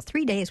day, so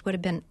 3 days would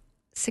have been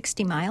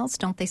 60 miles.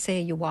 Don't they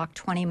say you walk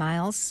 20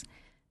 miles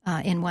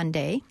in one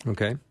day?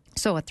 Okay.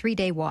 So a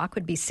 3-day walk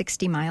would be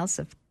 60 miles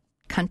of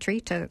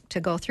country to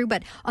go through.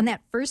 But on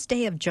that first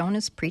day of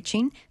Jonah's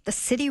preaching, the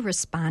city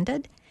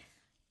responded.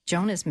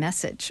 Jonah's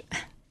message,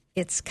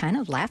 it's kind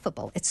of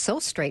laughable. It's so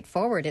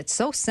straightforward. It's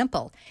so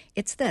simple.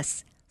 It's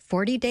this: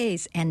 40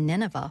 days and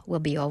Nineveh will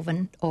be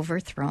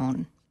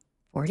overthrown.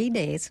 40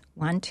 days,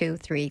 1, 2,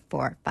 3,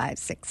 4, 5,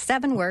 6,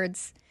 7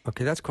 words.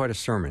 Okay, that's quite a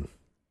sermon.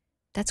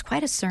 That's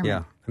quite a sermon. Yeah,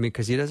 I mean,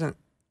 because he doesn't.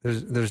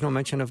 There's no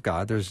mention of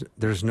God.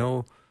 There's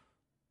no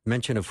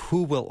mention of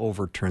who will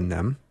overturn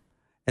them,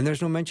 and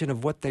there's no mention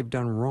of what they've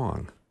done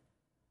wrong.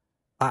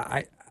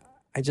 I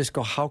just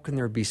go, how can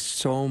there be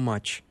so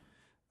much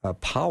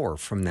power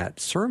from that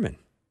sermon?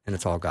 And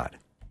it's all God.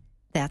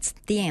 That's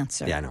the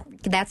answer. Yeah, I know.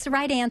 That's the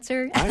right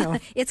answer. I know.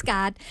 It's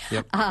God.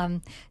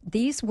 Yep.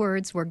 These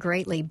words were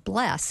greatly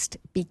blessed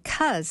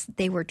because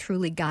they were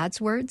truly God's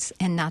words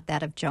and not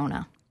that of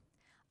Jonah.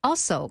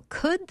 Also,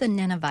 could the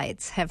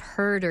Ninevites have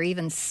heard or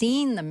even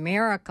seen the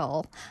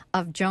miracle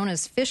of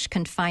Jonah's fish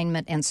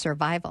confinement and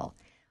survival?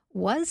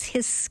 Was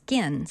his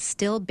skin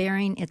still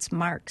bearing its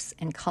marks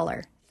and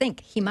color? Think,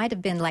 he might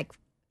have been like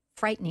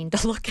frightening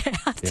to look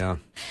at. Yeah.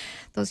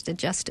 Those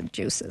digestive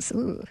juices.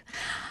 Ooh.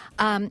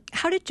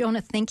 How did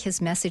Jonah think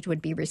his message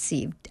would be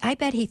received? I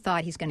bet he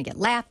thought he's going to get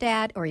laughed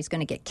at or he's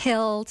going to get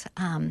killed.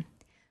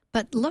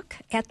 But look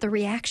at the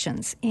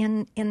reactions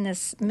in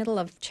this middle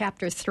of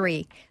chapter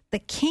 3. The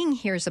king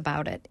hears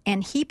about it,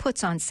 and he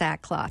puts on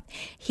sackcloth.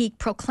 He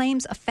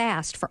proclaims a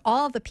fast for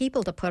all the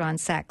people to put on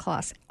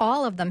sackcloth.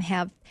 All of them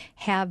have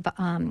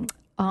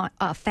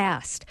a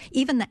fast.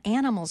 Even the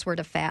animals were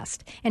to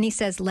fast. And he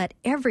says, let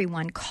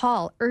everyone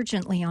call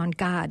urgently on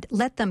God.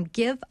 Let them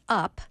give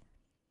up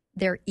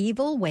their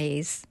evil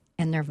ways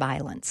and their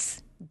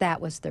violence.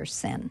 That was their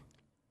sin.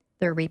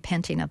 They're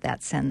repenting of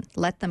that sin.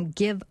 Let them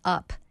give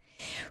up.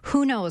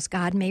 Who knows,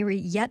 God may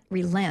yet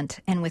relent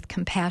and with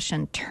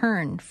compassion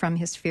turn from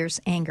his fierce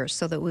anger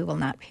so that we will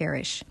not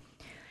perish.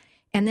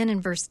 And then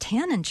in verse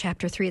 10 in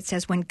chapter 3, it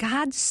says, when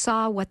God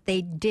saw what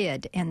they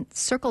did, and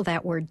circle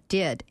that word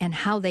did, and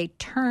how they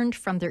turned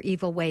from their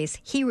evil ways,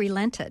 he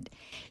relented.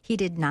 He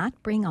did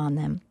not bring on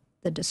them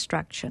the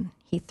destruction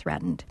he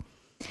threatened.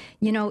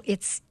 You know,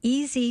 it's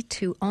easy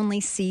to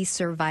only see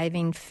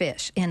surviving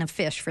fish in a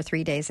fish for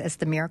 3 days as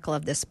the miracle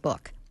of this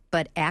book.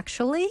 But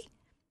actually,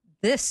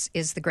 this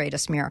is the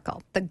greatest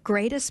miracle. The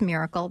greatest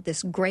miracle,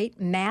 this great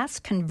mass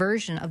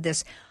conversion of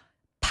this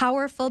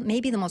powerful,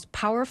 maybe the most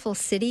powerful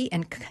city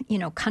and,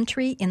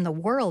 country in the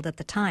world at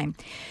the time.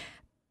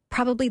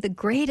 Probably the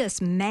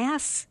greatest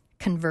mass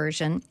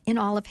conversion in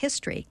all of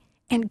history.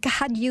 And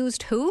God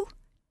used who?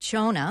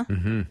 Jonah.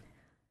 Mm-hmm.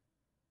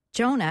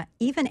 Jonah,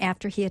 even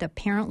after he had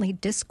apparently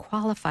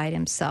disqualified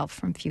himself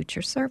from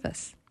future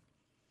service.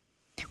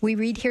 We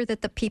read here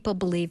that the people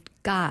believed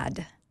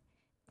God.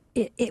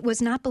 It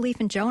was not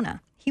belief in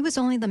Jonah. He was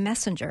only the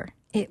messenger.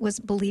 It was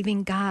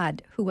believing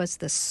God who was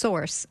the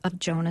source of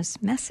Jonah's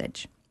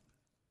message.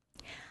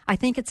 I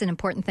think it's an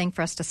important thing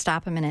for us to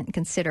stop a minute and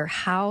consider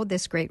how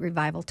this great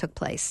revival took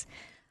place.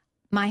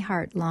 My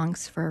heart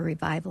longs for a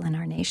revival in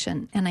our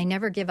nation, and I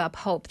never give up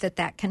hope that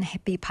that can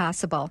be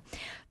possible.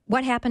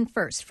 What happened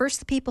first? First,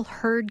 the people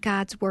heard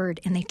God's word,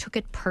 and they took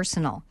it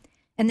personal.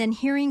 And then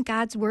hearing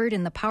God's word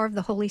and the power of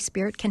the Holy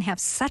Spirit can have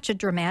such a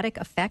dramatic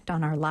effect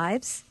on our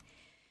lives.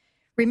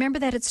 Remember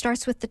that it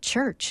starts with the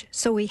church,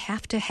 so we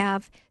have to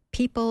have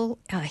people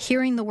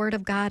hearing the word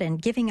of God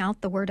and giving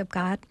out the word of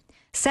God.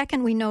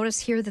 Second, we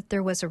notice here that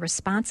there was a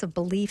response of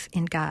belief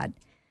in God.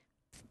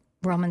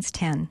 Romans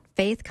 10,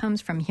 faith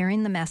comes from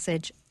hearing the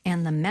message,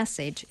 and the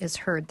message is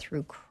heard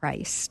through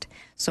Christ.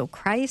 So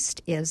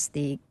Christ is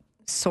the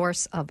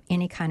source of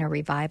any kind of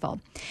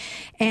revival.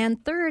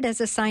 And third, as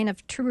a sign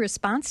of true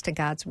response to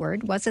God's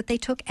word, was that they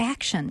took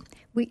action.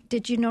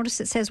 Did you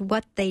notice it says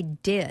what they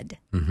did?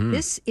 Mm-hmm.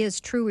 This is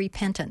true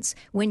repentance.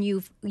 When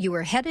you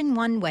were heading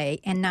one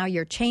way and now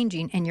you're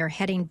changing and you're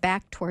heading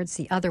back towards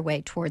the other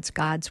way, towards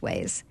God's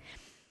ways.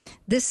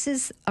 This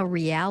is a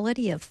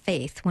reality of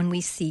faith when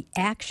we see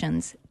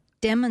actions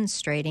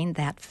demonstrating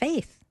that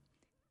faith.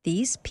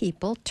 These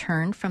people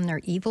turned from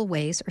their evil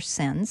ways or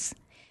sins.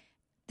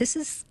 This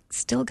is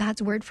still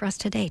God's word for us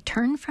today.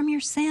 Turn from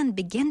your sin.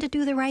 Begin to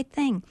do the right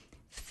thing.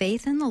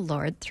 Faith in the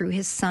Lord through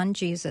his Son,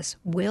 Jesus,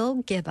 will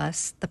give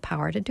us the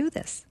power to do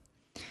this.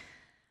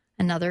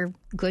 Another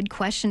good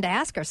question to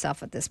ask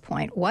ourselves at this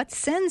point, what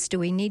sins do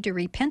we need to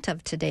repent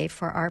of today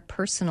for our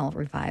personal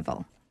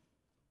revival?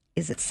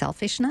 Is it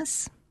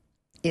selfishness?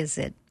 Is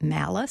it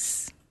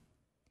malice?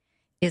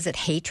 Is it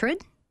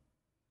hatred?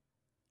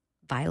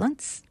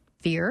 Violence?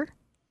 Fear?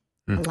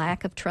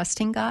 Lack of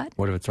trusting God?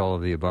 What if it's all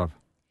of the above?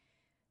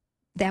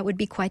 That would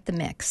be quite the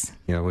mix.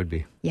 Yeah, it would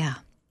be. Yeah.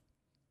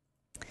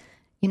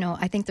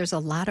 I think there's a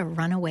lot of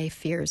runaway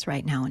fears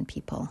right now in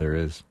people. There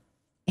is.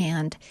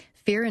 And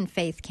fear and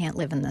faith can't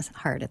live in the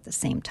heart at the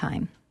same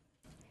time.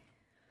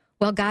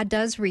 Well, God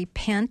does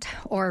repent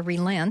or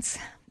relents.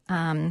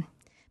 But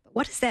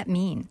what does that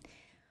mean?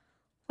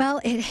 Well,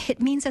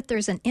 it means that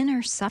there's an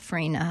inner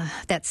suffering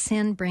that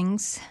sin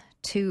brings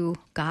to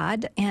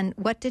God. And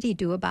what did he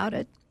do about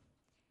it?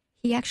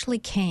 He actually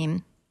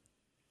came.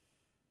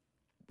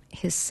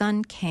 His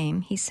son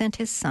came. He sent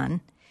his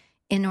son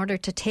in order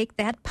to take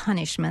that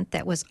punishment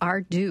that was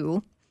our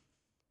due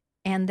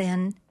and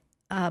then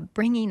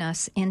bringing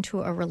us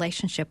into a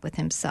relationship with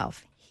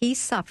himself. He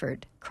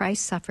suffered.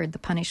 Christ suffered the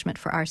punishment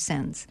for our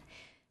sins.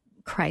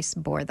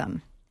 Christ bore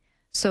them.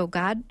 So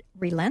God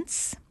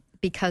relents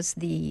because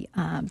the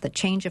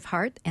change of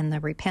heart and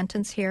the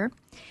repentance here.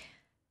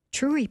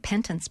 True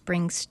repentance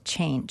brings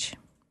change.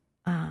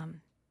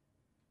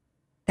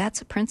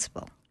 That's a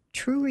principle.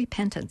 True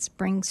repentance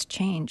brings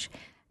change.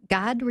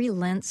 God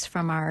relents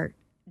from our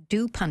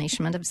due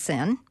punishment of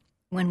sin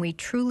when we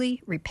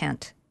truly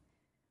repent.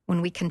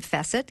 When we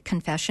confess it,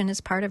 confession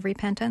is part of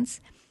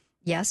repentance.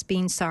 Yes,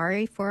 being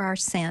sorry for our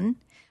sin,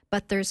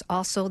 but there's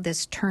also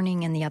this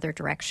turning in the other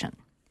direction.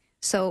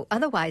 So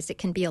otherwise, it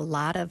can be a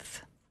lot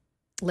of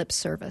lip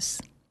service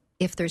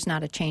if there's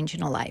not a change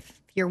in a life.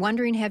 If you're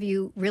wondering, have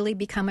you really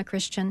become a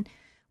Christian?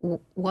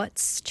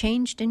 What's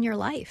changed in your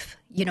life?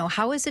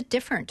 How is it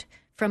different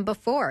from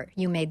before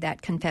you made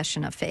that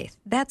confession of faith?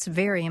 That's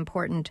very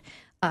important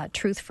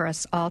truth for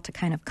us all to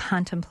kind of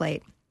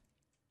contemplate.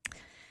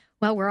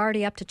 Well, we're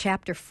already up to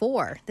chapter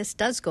 4. This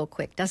does go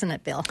quick, doesn't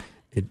it, Bill?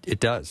 It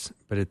does,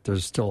 but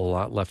there's still a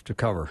lot left to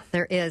cover.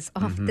 There is.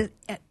 Mm-hmm.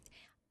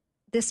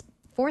 This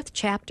fourth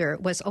chapter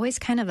was always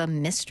kind of a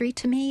mystery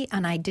to me,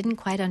 and I didn't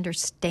quite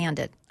understand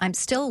it. I'm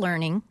still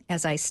learning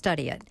as I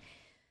study it.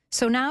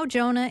 So now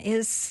Jonah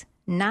is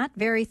not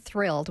very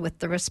thrilled with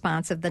the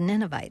response of the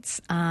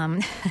Ninevites.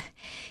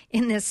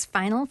 In this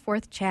final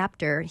fourth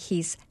chapter,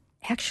 he's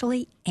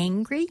actually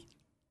angry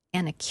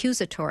and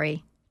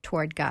accusatory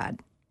toward God.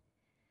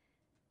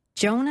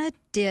 Jonah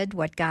did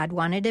what God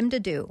wanted him to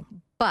do,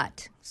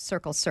 but,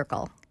 circle,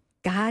 circle,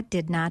 God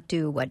did not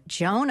do what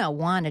Jonah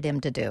wanted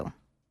him to do.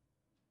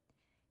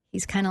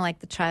 He's kind of like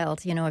the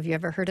child. You know, have you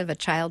ever heard of a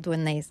child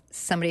when the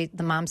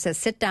mom says,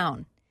 sit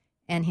down,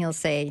 and he'll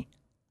say,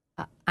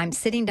 I'm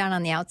sitting down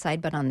on the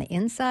outside, but on the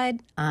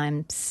inside,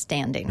 I'm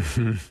standing.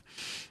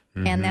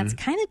 Mm-hmm. And that's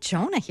kind of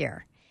Jonah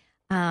here.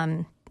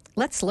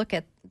 Let's look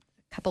at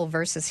a couple of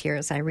verses here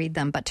as I read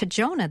them. But to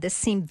Jonah, this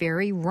seemed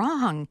very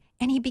wrong,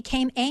 and he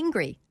became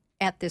angry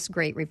at this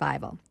great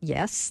revival.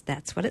 Yes,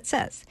 that's what it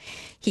says.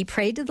 He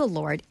prayed to the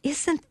Lord,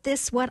 isn't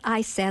this what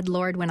I said,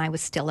 Lord, when I was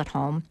still at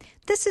home?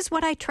 This is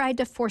what I tried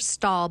to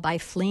forestall by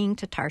fleeing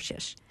to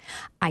Tarshish.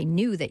 I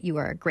knew that you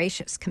are a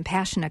gracious,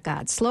 compassionate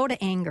God, slow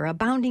to anger,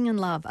 abounding in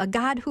love, a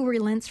God who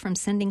relents from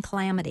sending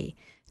calamity.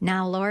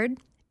 Now, Lord,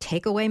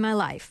 take away my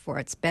life, for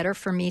it's better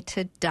for me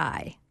to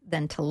die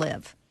than to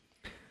live.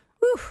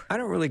 Whew. I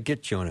don't really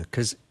get Jonah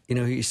because, you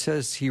know, he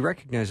says he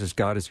recognizes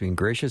God as being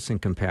gracious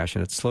and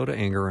compassionate, slow to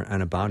anger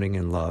and abounding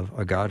in love,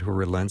 a God who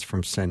relents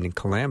from sending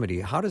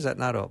calamity. How does that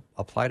not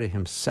apply to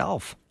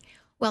himself?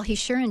 Well, he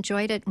sure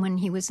enjoyed it when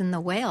he was in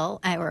the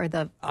whale or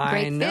the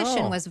great fish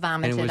and was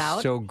vomited and was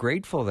out. So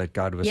grateful that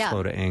God was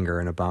slow to anger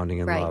and abounding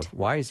in love.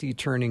 Why is he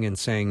turning and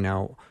saying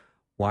now,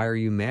 why are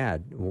you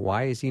mad?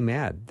 Why is he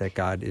mad that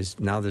God is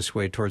now this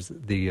way towards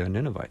the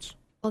Ninevites?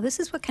 Well, this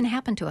is what can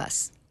happen to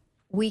us.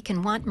 We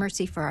can want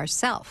mercy for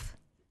ourselves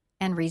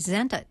and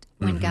resent it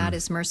when God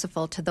is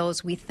merciful to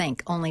those we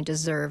think only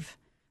deserve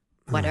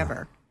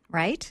whatever,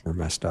 right? We're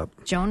messed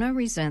up. Jonah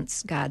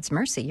resents God's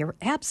mercy. You're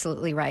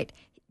absolutely right.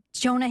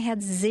 Jonah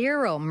had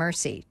zero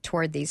mercy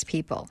toward these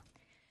people.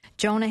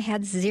 Jonah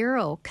had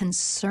zero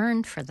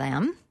concern for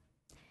them.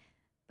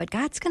 But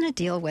God's going to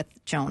deal with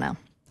Jonah.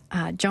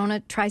 Jonah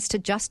tries to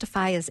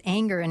justify his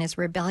anger and his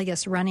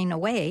rebellious running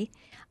away,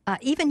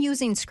 even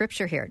using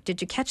Scripture here.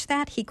 Did you catch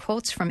that? He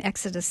quotes from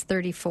Exodus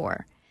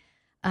 34.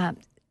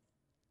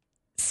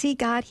 See,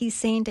 God, he's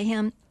saying to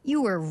him,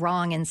 you were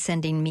wrong in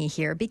sending me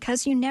here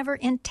because you never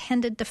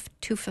intended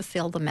to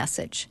fulfill the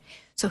message.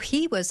 So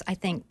he was, I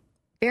think,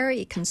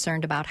 very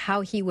concerned about how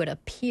he would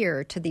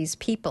appear to these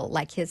people,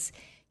 like his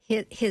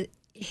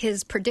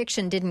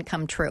prediction didn't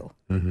come true.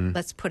 Mm-hmm.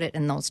 Let's put it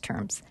in those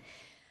terms.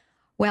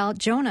 Well,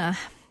 Jonah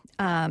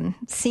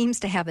seems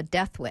to have a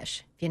death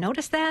wish. If you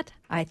notice that,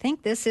 I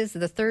think this is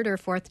the third or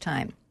fourth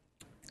time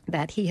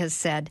that he has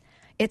said,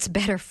 it's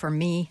better for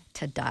me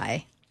to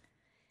die.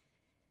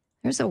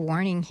 There's a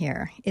warning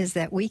here, is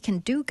that we can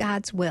do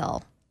God's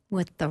will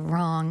with the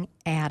wrong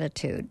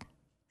attitude.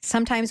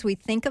 Sometimes we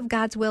think of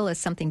God's will as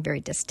something very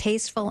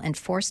distasteful and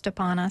forced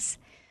upon us.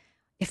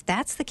 If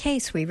that's the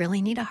case, we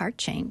really need a heart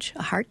change,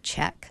 a heart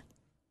check.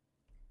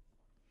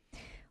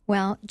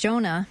 Well,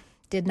 Jonah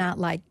did not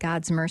like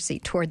God's mercy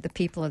toward the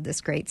people of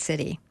this great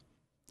city.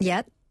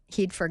 Yet,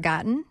 he'd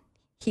forgotten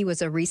he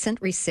was a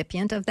recent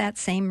recipient of that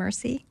same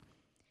mercy.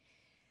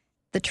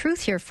 The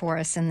truth here for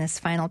us in this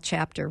final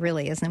chapter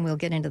really is, and we'll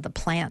get into the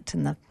plant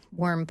and the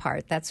worm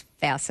part. That's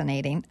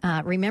fascinating.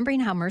 Remembering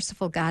how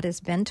merciful God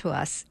has been to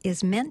us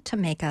is meant to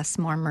make us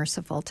more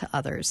merciful to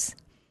others.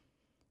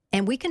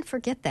 And we can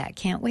forget that,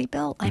 can't we,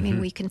 Bill? I mean,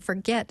 we can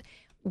forget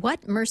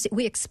what mercy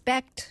we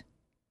expect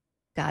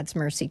God's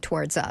mercy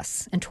towards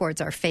us and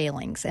towards our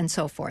failings and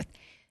so forth.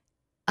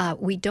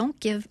 We don't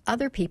give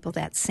other people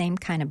that same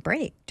kind of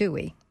break, do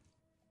we?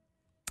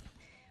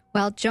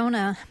 Well,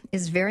 Jonah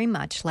is very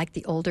much like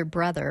the older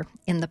brother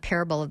in the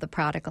parable of the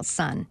prodigal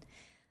son.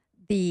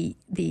 The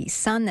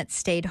son that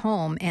stayed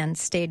home and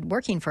stayed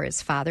working for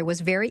his father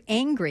was very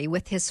angry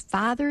with his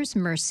father's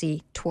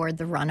mercy toward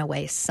the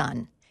runaway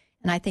son.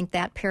 And I think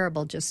that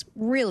parable just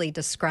really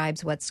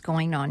describes what's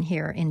going on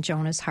here in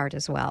Jonah's heart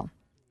as well.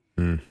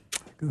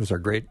 Those are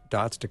great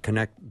dots to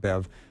connect,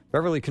 Bev.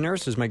 Beverly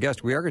Coniaris is my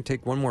guest. We are going to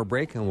take one more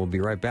break, and we'll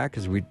be right back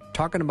as we're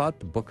talking about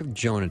the book of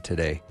Jonah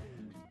today.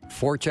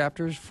 4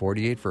 chapters,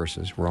 48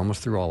 verses. We're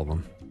almost through all of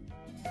them.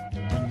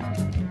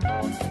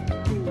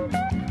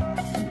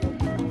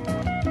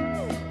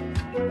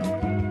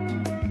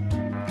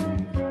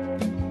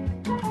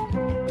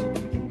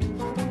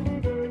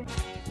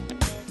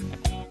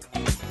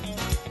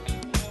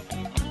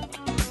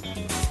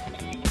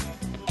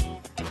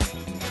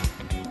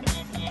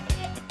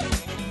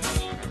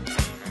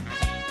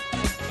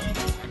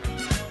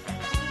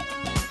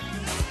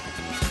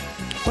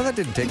 Well, that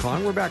didn't take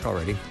long. We're back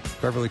already.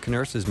 Beverly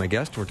Coniaris is my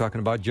guest. We're talking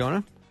about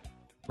Jonah.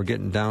 We're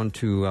getting down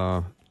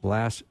to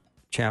last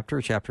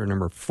chapter, chapter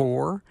number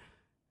 4.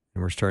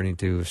 And we're starting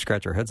to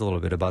scratch our heads a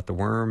little bit about the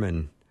worm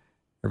and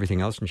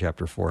everything else in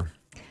chapter 4.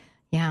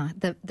 Yeah,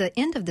 the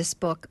end of this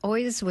book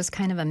always was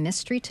kind of a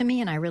mystery to me,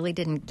 and I really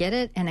didn't get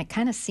it, and it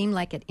kind of seemed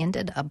like it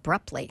ended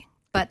abruptly.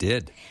 But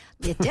It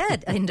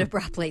did end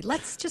abruptly.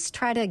 Let's just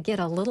try to get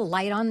a little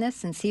light on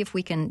this and see if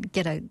we can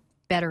get a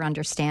better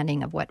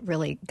understanding of what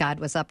really God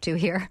was up to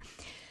here.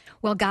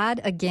 Well, God,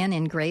 again,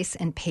 in grace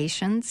and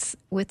patience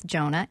with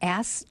Jonah,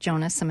 asks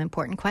Jonah some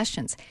important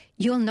questions.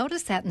 You'll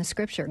notice that in the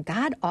Scripture.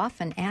 God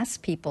often asks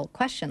people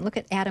questions. Look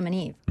at Adam and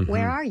Eve. Mm-hmm.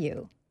 Where are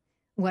you?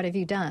 What have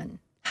you done?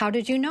 How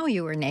did you know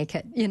you were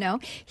naked? You know,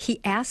 he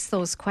asks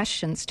those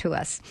questions to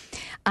us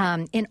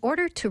in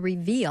order to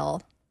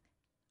reveal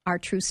our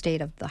true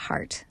state of the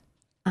heart.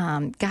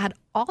 God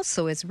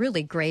also is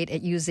really great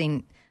at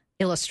using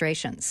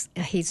illustrations.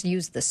 He's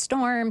used the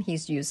storm,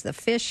 he's used the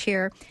fish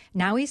here.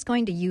 Now he's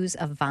going to use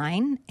a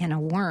vine and a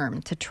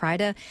worm to try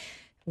to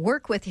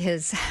work with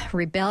his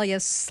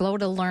rebellious,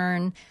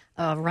 slow-to-learn,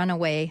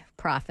 runaway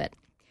prophet.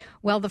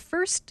 Well, the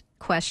first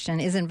question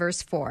is in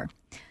verse 4.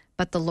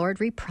 But the Lord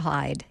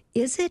replied,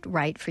 "Is it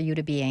right for you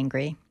to be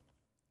angry?"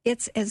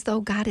 It's as though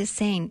God is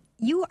saying,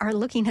 you are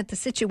looking at the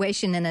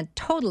situation in a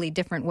totally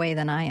different way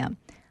than I am.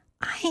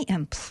 I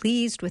am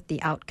pleased with the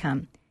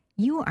outcome.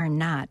 You are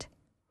not.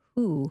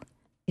 Who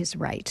is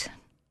right?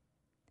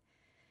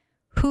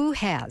 Who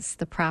has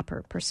the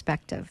proper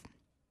perspective?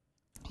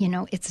 You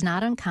know, it's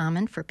not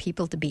uncommon for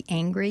people to be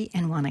angry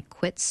and want to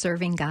quit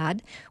serving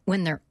God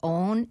when their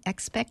own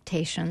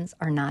expectations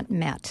are not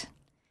met.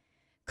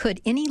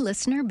 Could any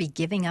listener be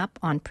giving up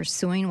on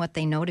pursuing what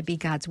they know to be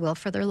God's will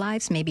for their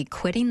lives? Maybe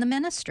quitting the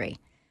ministry,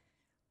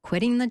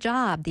 quitting the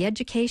job, the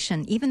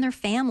education, even their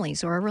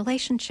families or a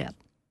relationship.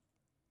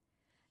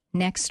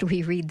 Next,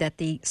 we read that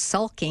the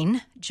sulking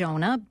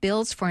Jonah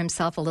builds for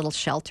himself a little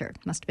shelter.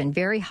 It must have been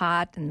very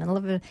hot in the middle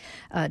of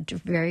a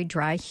very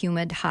dry,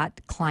 humid,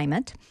 hot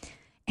climate.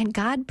 And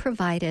God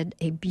provided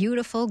a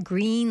beautiful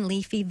green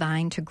leafy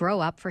vine to grow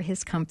up for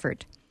his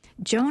comfort.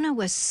 Jonah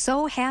was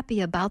so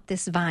happy about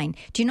this vine.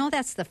 Do you know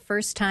that's the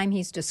first time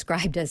he's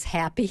described as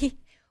happy?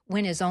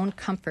 When his own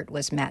comfort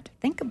was met.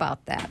 Think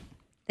about that.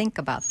 Think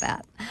about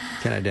that.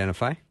 Can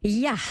identify?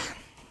 Yeah.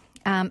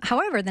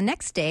 However, the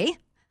next day,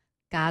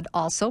 God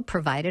also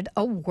provided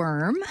a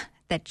worm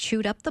that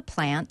chewed up the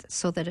plant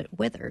so that it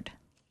withered.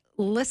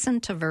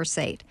 Listen to verse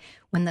 8.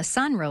 When the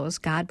sun rose,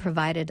 God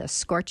provided a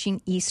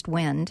scorching east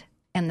wind,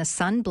 and the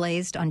sun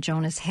blazed on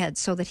Jonah's head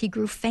so that he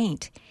grew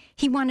faint.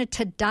 He wanted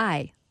to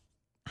die.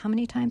 How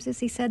many times has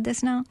he said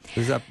this now?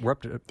 We're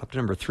up to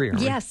number 3, aren't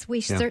we? Yes, we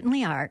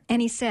certainly are.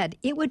 And he said,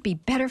 it would be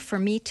better for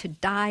me to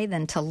die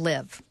than to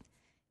live,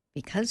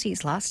 because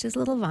he's lost his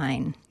little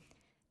vine.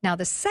 Now,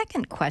 the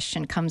second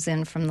question comes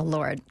in from the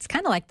Lord. It's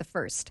kind of like the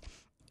first.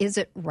 Is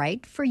it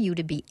right for you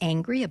to be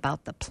angry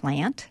about the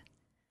plant?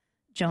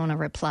 Jonah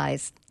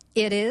replies,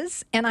 it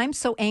is, and I'm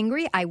so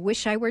angry I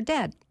wish I were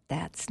dead.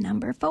 That's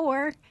number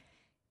 4.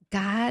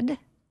 God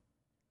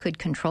could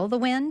control the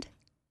wind,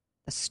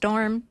 the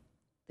storm,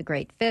 the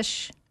great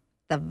fish,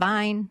 the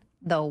vine,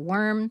 the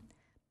worm,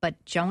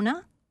 but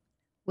Jonah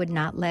would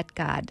not let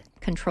God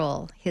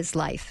control his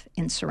life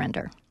in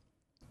surrender.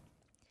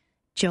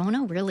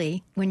 Jonah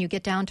really, when you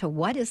get down to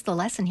what is the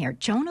lesson here,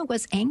 Jonah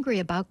was angry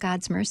about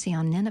God's mercy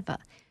on Nineveh.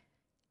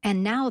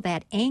 And now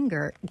that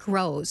anger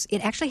grows.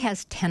 It actually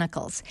has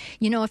tentacles.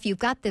 You know, if you've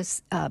got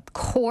this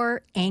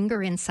core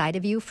anger inside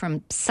of you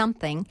from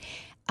something,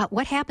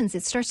 what happens,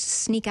 it starts to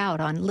sneak out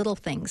on little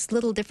things,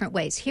 little different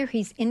ways. Here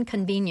he's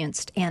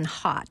inconvenienced and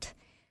hot.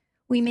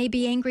 We may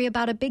be angry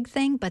about a big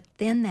thing, but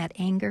then that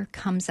anger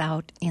comes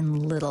out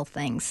in little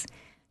things.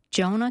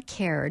 Jonah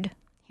cared.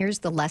 Here's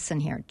the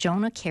lesson here.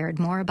 Jonah cared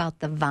more about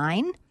the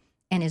vine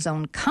and his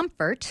own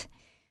comfort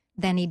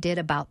than he did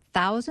about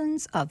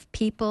thousands of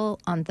people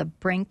on the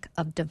brink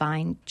of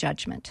divine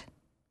judgment.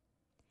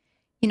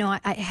 You know,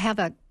 I have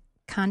a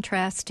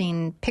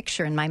contrasting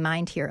picture in my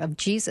mind here of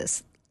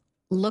Jesus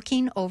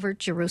looking over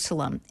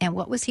Jerusalem. And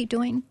what was he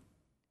doing?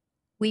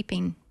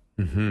 Weeping.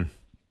 Mm-hmm.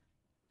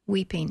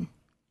 Weeping.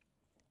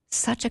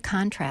 Such a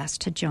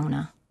contrast to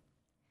Jonah.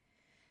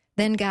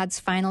 Then God's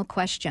final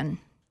question.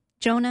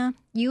 Jonah,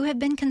 you have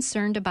been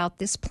concerned about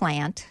this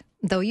plant,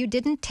 though you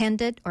didn't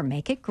tend it or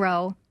make it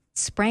grow,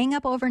 sprang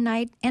up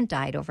overnight and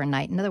died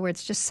overnight. In other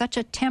words, just such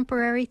a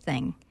temporary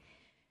thing.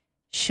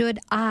 Should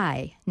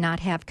I not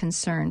have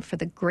concern for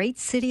the great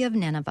city of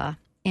Nineveh,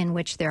 in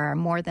which there are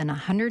more than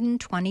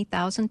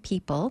 120,000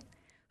 people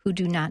who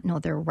do not know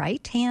their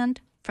right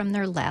hand from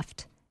their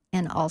left,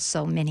 and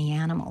also many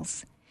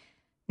animals?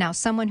 Now,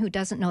 someone who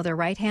doesn't know their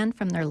right hand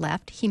from their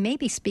left, he may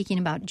be speaking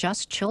about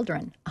just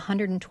children,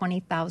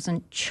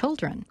 120,000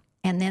 children,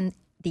 and then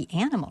the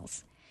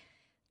animals.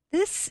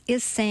 This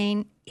is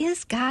saying,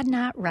 is God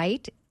not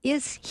right?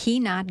 Is he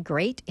not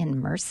great in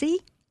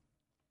mercy?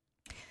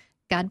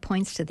 God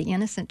points to the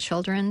innocent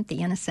children, the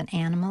innocent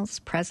animals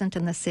present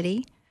in the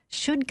city.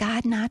 Should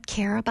God not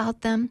care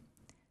about them?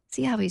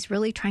 See how he's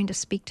really trying to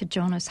speak to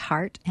Jonah's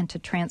heart and to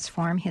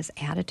transform his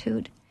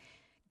attitude?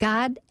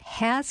 God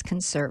has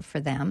concern for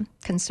them,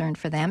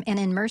 and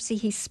in mercy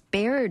he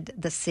spared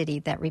the city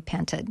that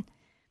repented.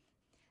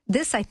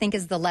 This, I think,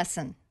 is the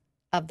lesson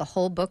of the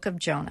whole book of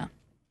Jonah.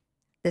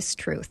 This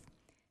truth.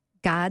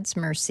 God's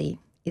mercy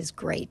is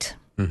great.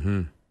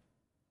 Mm-hmm.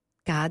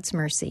 God's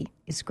mercy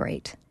is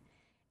great.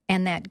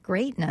 And that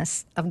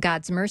greatness of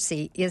God's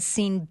mercy is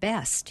seen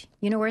best.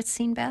 You know where it's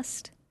seen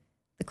best?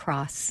 The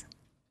cross.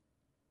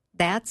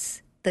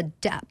 That's the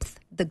depth,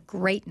 the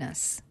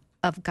greatness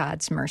of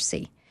God's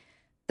mercy.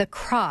 The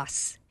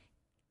cross,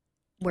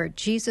 where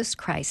Jesus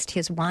Christ,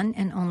 his one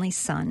and only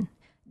Son,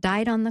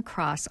 died on the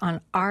cross on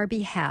our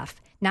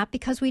behalf, not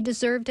because we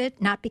deserved it,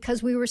 not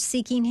because we were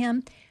seeking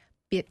him,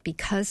 but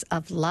because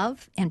of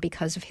love and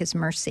because of his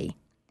mercy.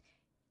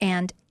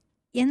 And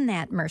in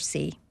that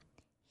mercy,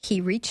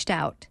 he reached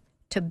out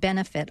to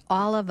benefit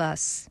all of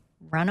us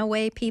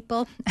runaway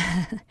people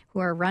who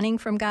are running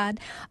from God,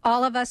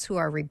 all of us who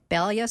are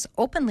rebellious,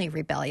 openly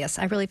rebellious.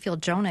 I really feel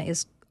Jonah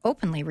is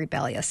openly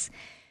rebellious.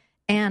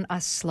 And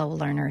us slow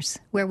learners,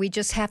 where we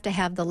just have to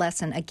have the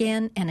lesson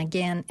again and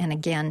again and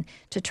again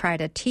to try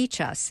to teach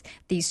us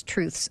these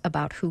truths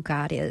about who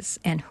God is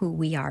and who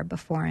we are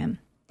before him.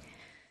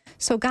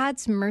 So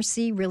God's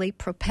mercy, really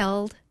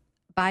propelled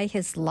by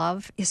his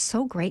love, is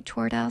so great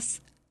toward us.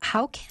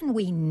 How can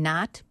we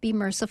not be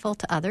merciful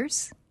to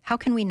others? How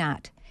can we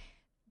not?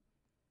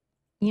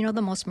 You know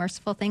the most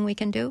merciful thing we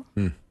can do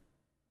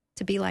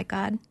to be like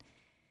God?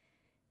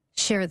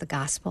 Share the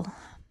gospel.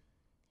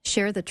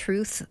 Share the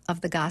truth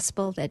of the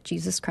gospel that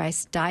Jesus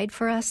Christ died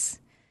for us,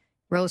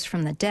 rose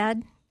from the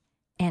dead,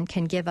 and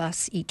can give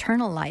us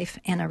eternal life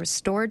and a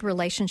restored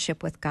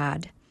relationship with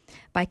God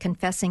by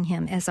confessing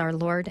him as our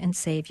Lord and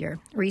Savior,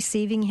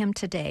 receiving him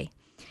today.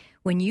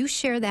 When you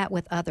share that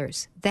with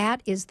others,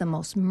 that is the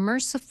most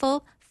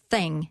merciful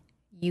thing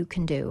you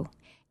can do.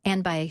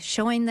 And by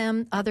showing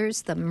them,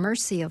 others, the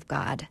mercy of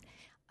God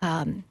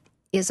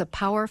is a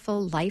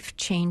powerful,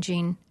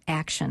 life-changing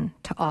action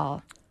to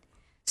all.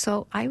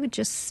 So I would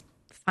just,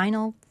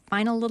 final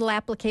little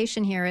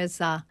application here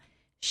is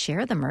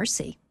share the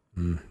mercy.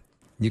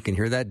 You can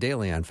hear that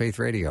daily on Faith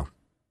Radio.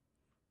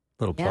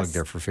 Little plug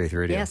there for Faith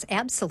Radio. Yes,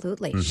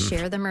 absolutely.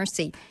 Share the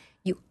mercy.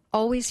 You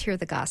always hear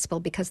the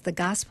gospel because the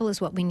gospel is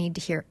what we need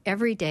to hear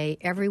every day,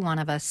 every one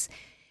of us.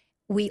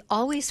 We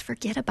always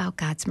forget about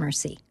God's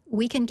mercy.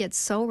 We can get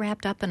so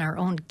wrapped up in our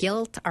own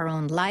guilt, our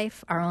own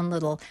life, our own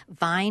little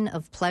vine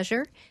of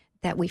pleasure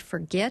that we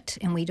forget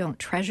and we don't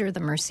treasure the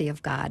mercy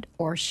of God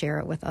or share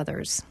it with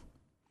others.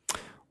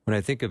 When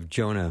I think of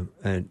Jonah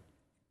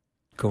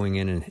going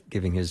in and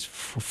giving his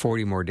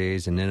 40 more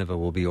days and Nineveh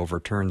will be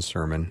overturned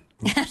sermon,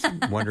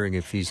 I'm wondering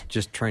if he's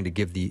just trying to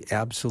give the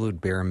absolute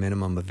bare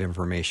minimum of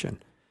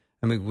information.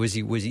 I mean, was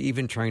he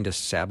even trying to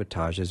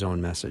sabotage his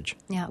own message?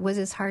 Yeah, was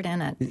his heart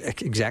in it?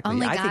 Exactly.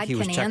 Only I God think he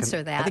was can checking,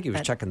 answer that. I think he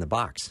was checking the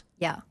box.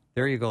 Yeah.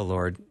 There you go,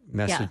 Lord.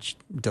 Message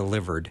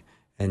delivered.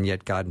 And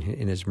yet God,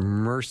 in his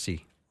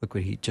mercy, look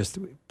what he just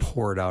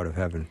poured out of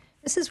heaven.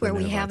 This is where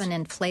we have an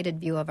inflated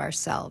view of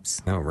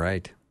ourselves. Oh,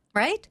 right.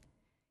 Right?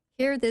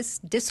 Here, this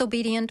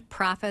disobedient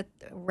prophet,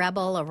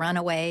 rebel, a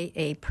runaway,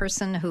 a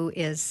person who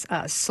is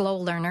a slow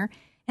learner,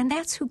 and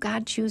that's who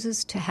God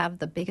chooses to have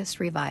the biggest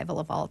revival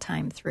of all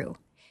time through.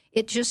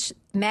 It just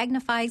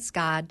magnifies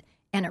God,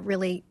 and it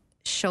really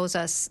shows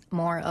us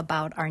more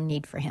about our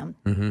need for him.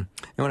 Mm-hmm. And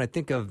when I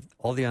think of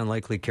all the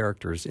unlikely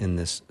characters in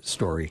this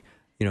story,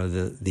 you know,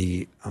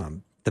 the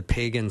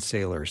pagan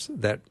sailors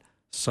that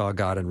saw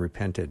God and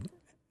repented,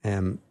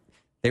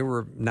 they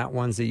were not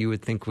ones that you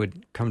would think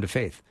would come to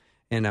faith.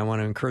 And I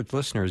want to encourage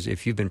listeners,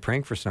 if you've been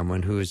praying for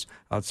someone who is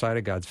outside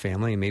of God's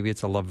family, and maybe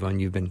it's a loved one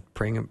you've been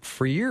praying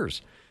for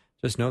years,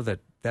 just know that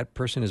that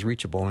person is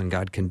reachable and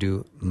God can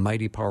do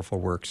mighty, powerful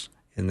works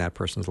in that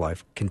person's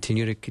life.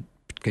 Continue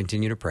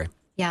to pray.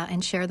 Yeah,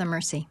 and share the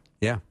mercy.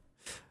 Yeah.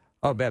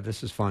 Oh, Bev,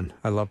 this is fun.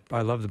 I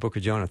love the book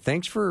of Jonah.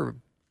 Thanks for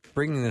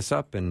bringing this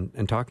up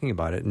and talking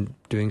about it and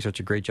doing such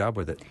a great job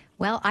with it.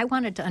 Well, I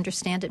wanted to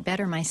understand it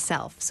better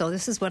myself. So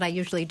this is what I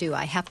usually do.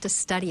 I have to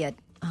study it,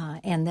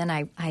 and then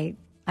I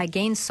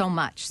gain so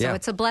much. So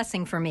it's a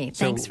blessing for me.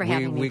 Thanks for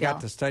having me, We Bill.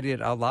 got to study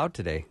it out loud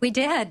today. We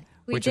did.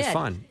 Which is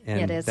fun. And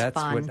it is that's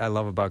fun. what I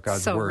love about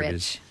God's so Word rich.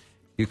 is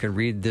you can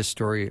read this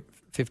story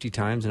 50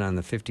 times, and on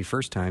the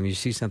 51st time, you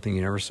see something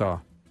you never saw.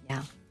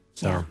 Yeah.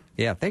 So,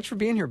 yeah, thanks for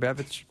being here, Bev.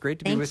 It's great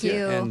to be with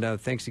you. And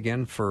thanks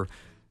again for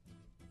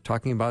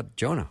talking about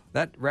Jonah.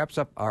 That wraps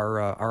up our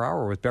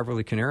hour with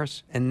Beverly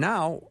Coniaris. And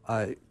now,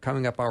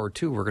 coming up hour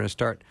 2, we're going to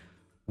start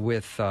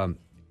with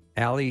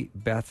Allie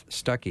Beth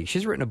Stuckey.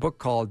 She's written a book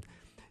called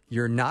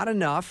You're Not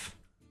Enough,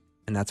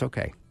 and That's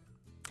Okay.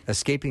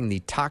 Escaping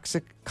the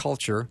Toxic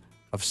Culture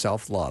of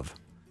Self-Love.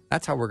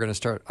 That's how we're going to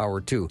start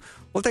hour 2.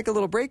 We'll take a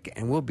little break,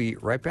 and we'll be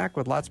right back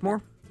with lots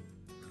more.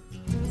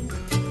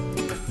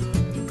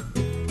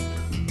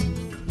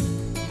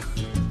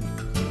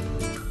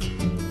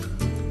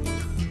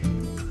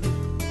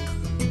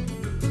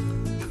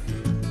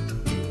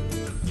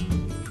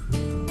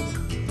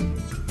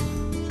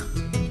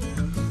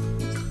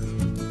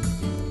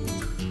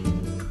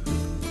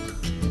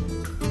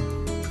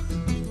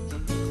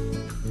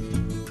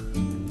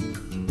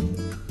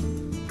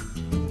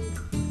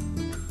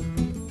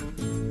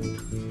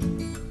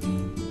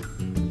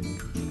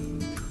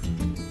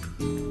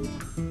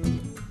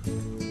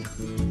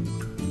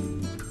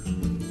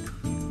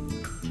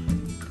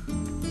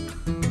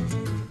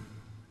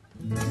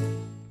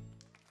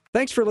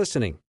 Thanks for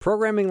listening.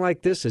 Programming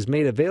like this is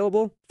made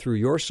available through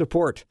your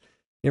support.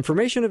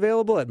 Information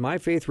available at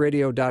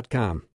myfaithradio.com.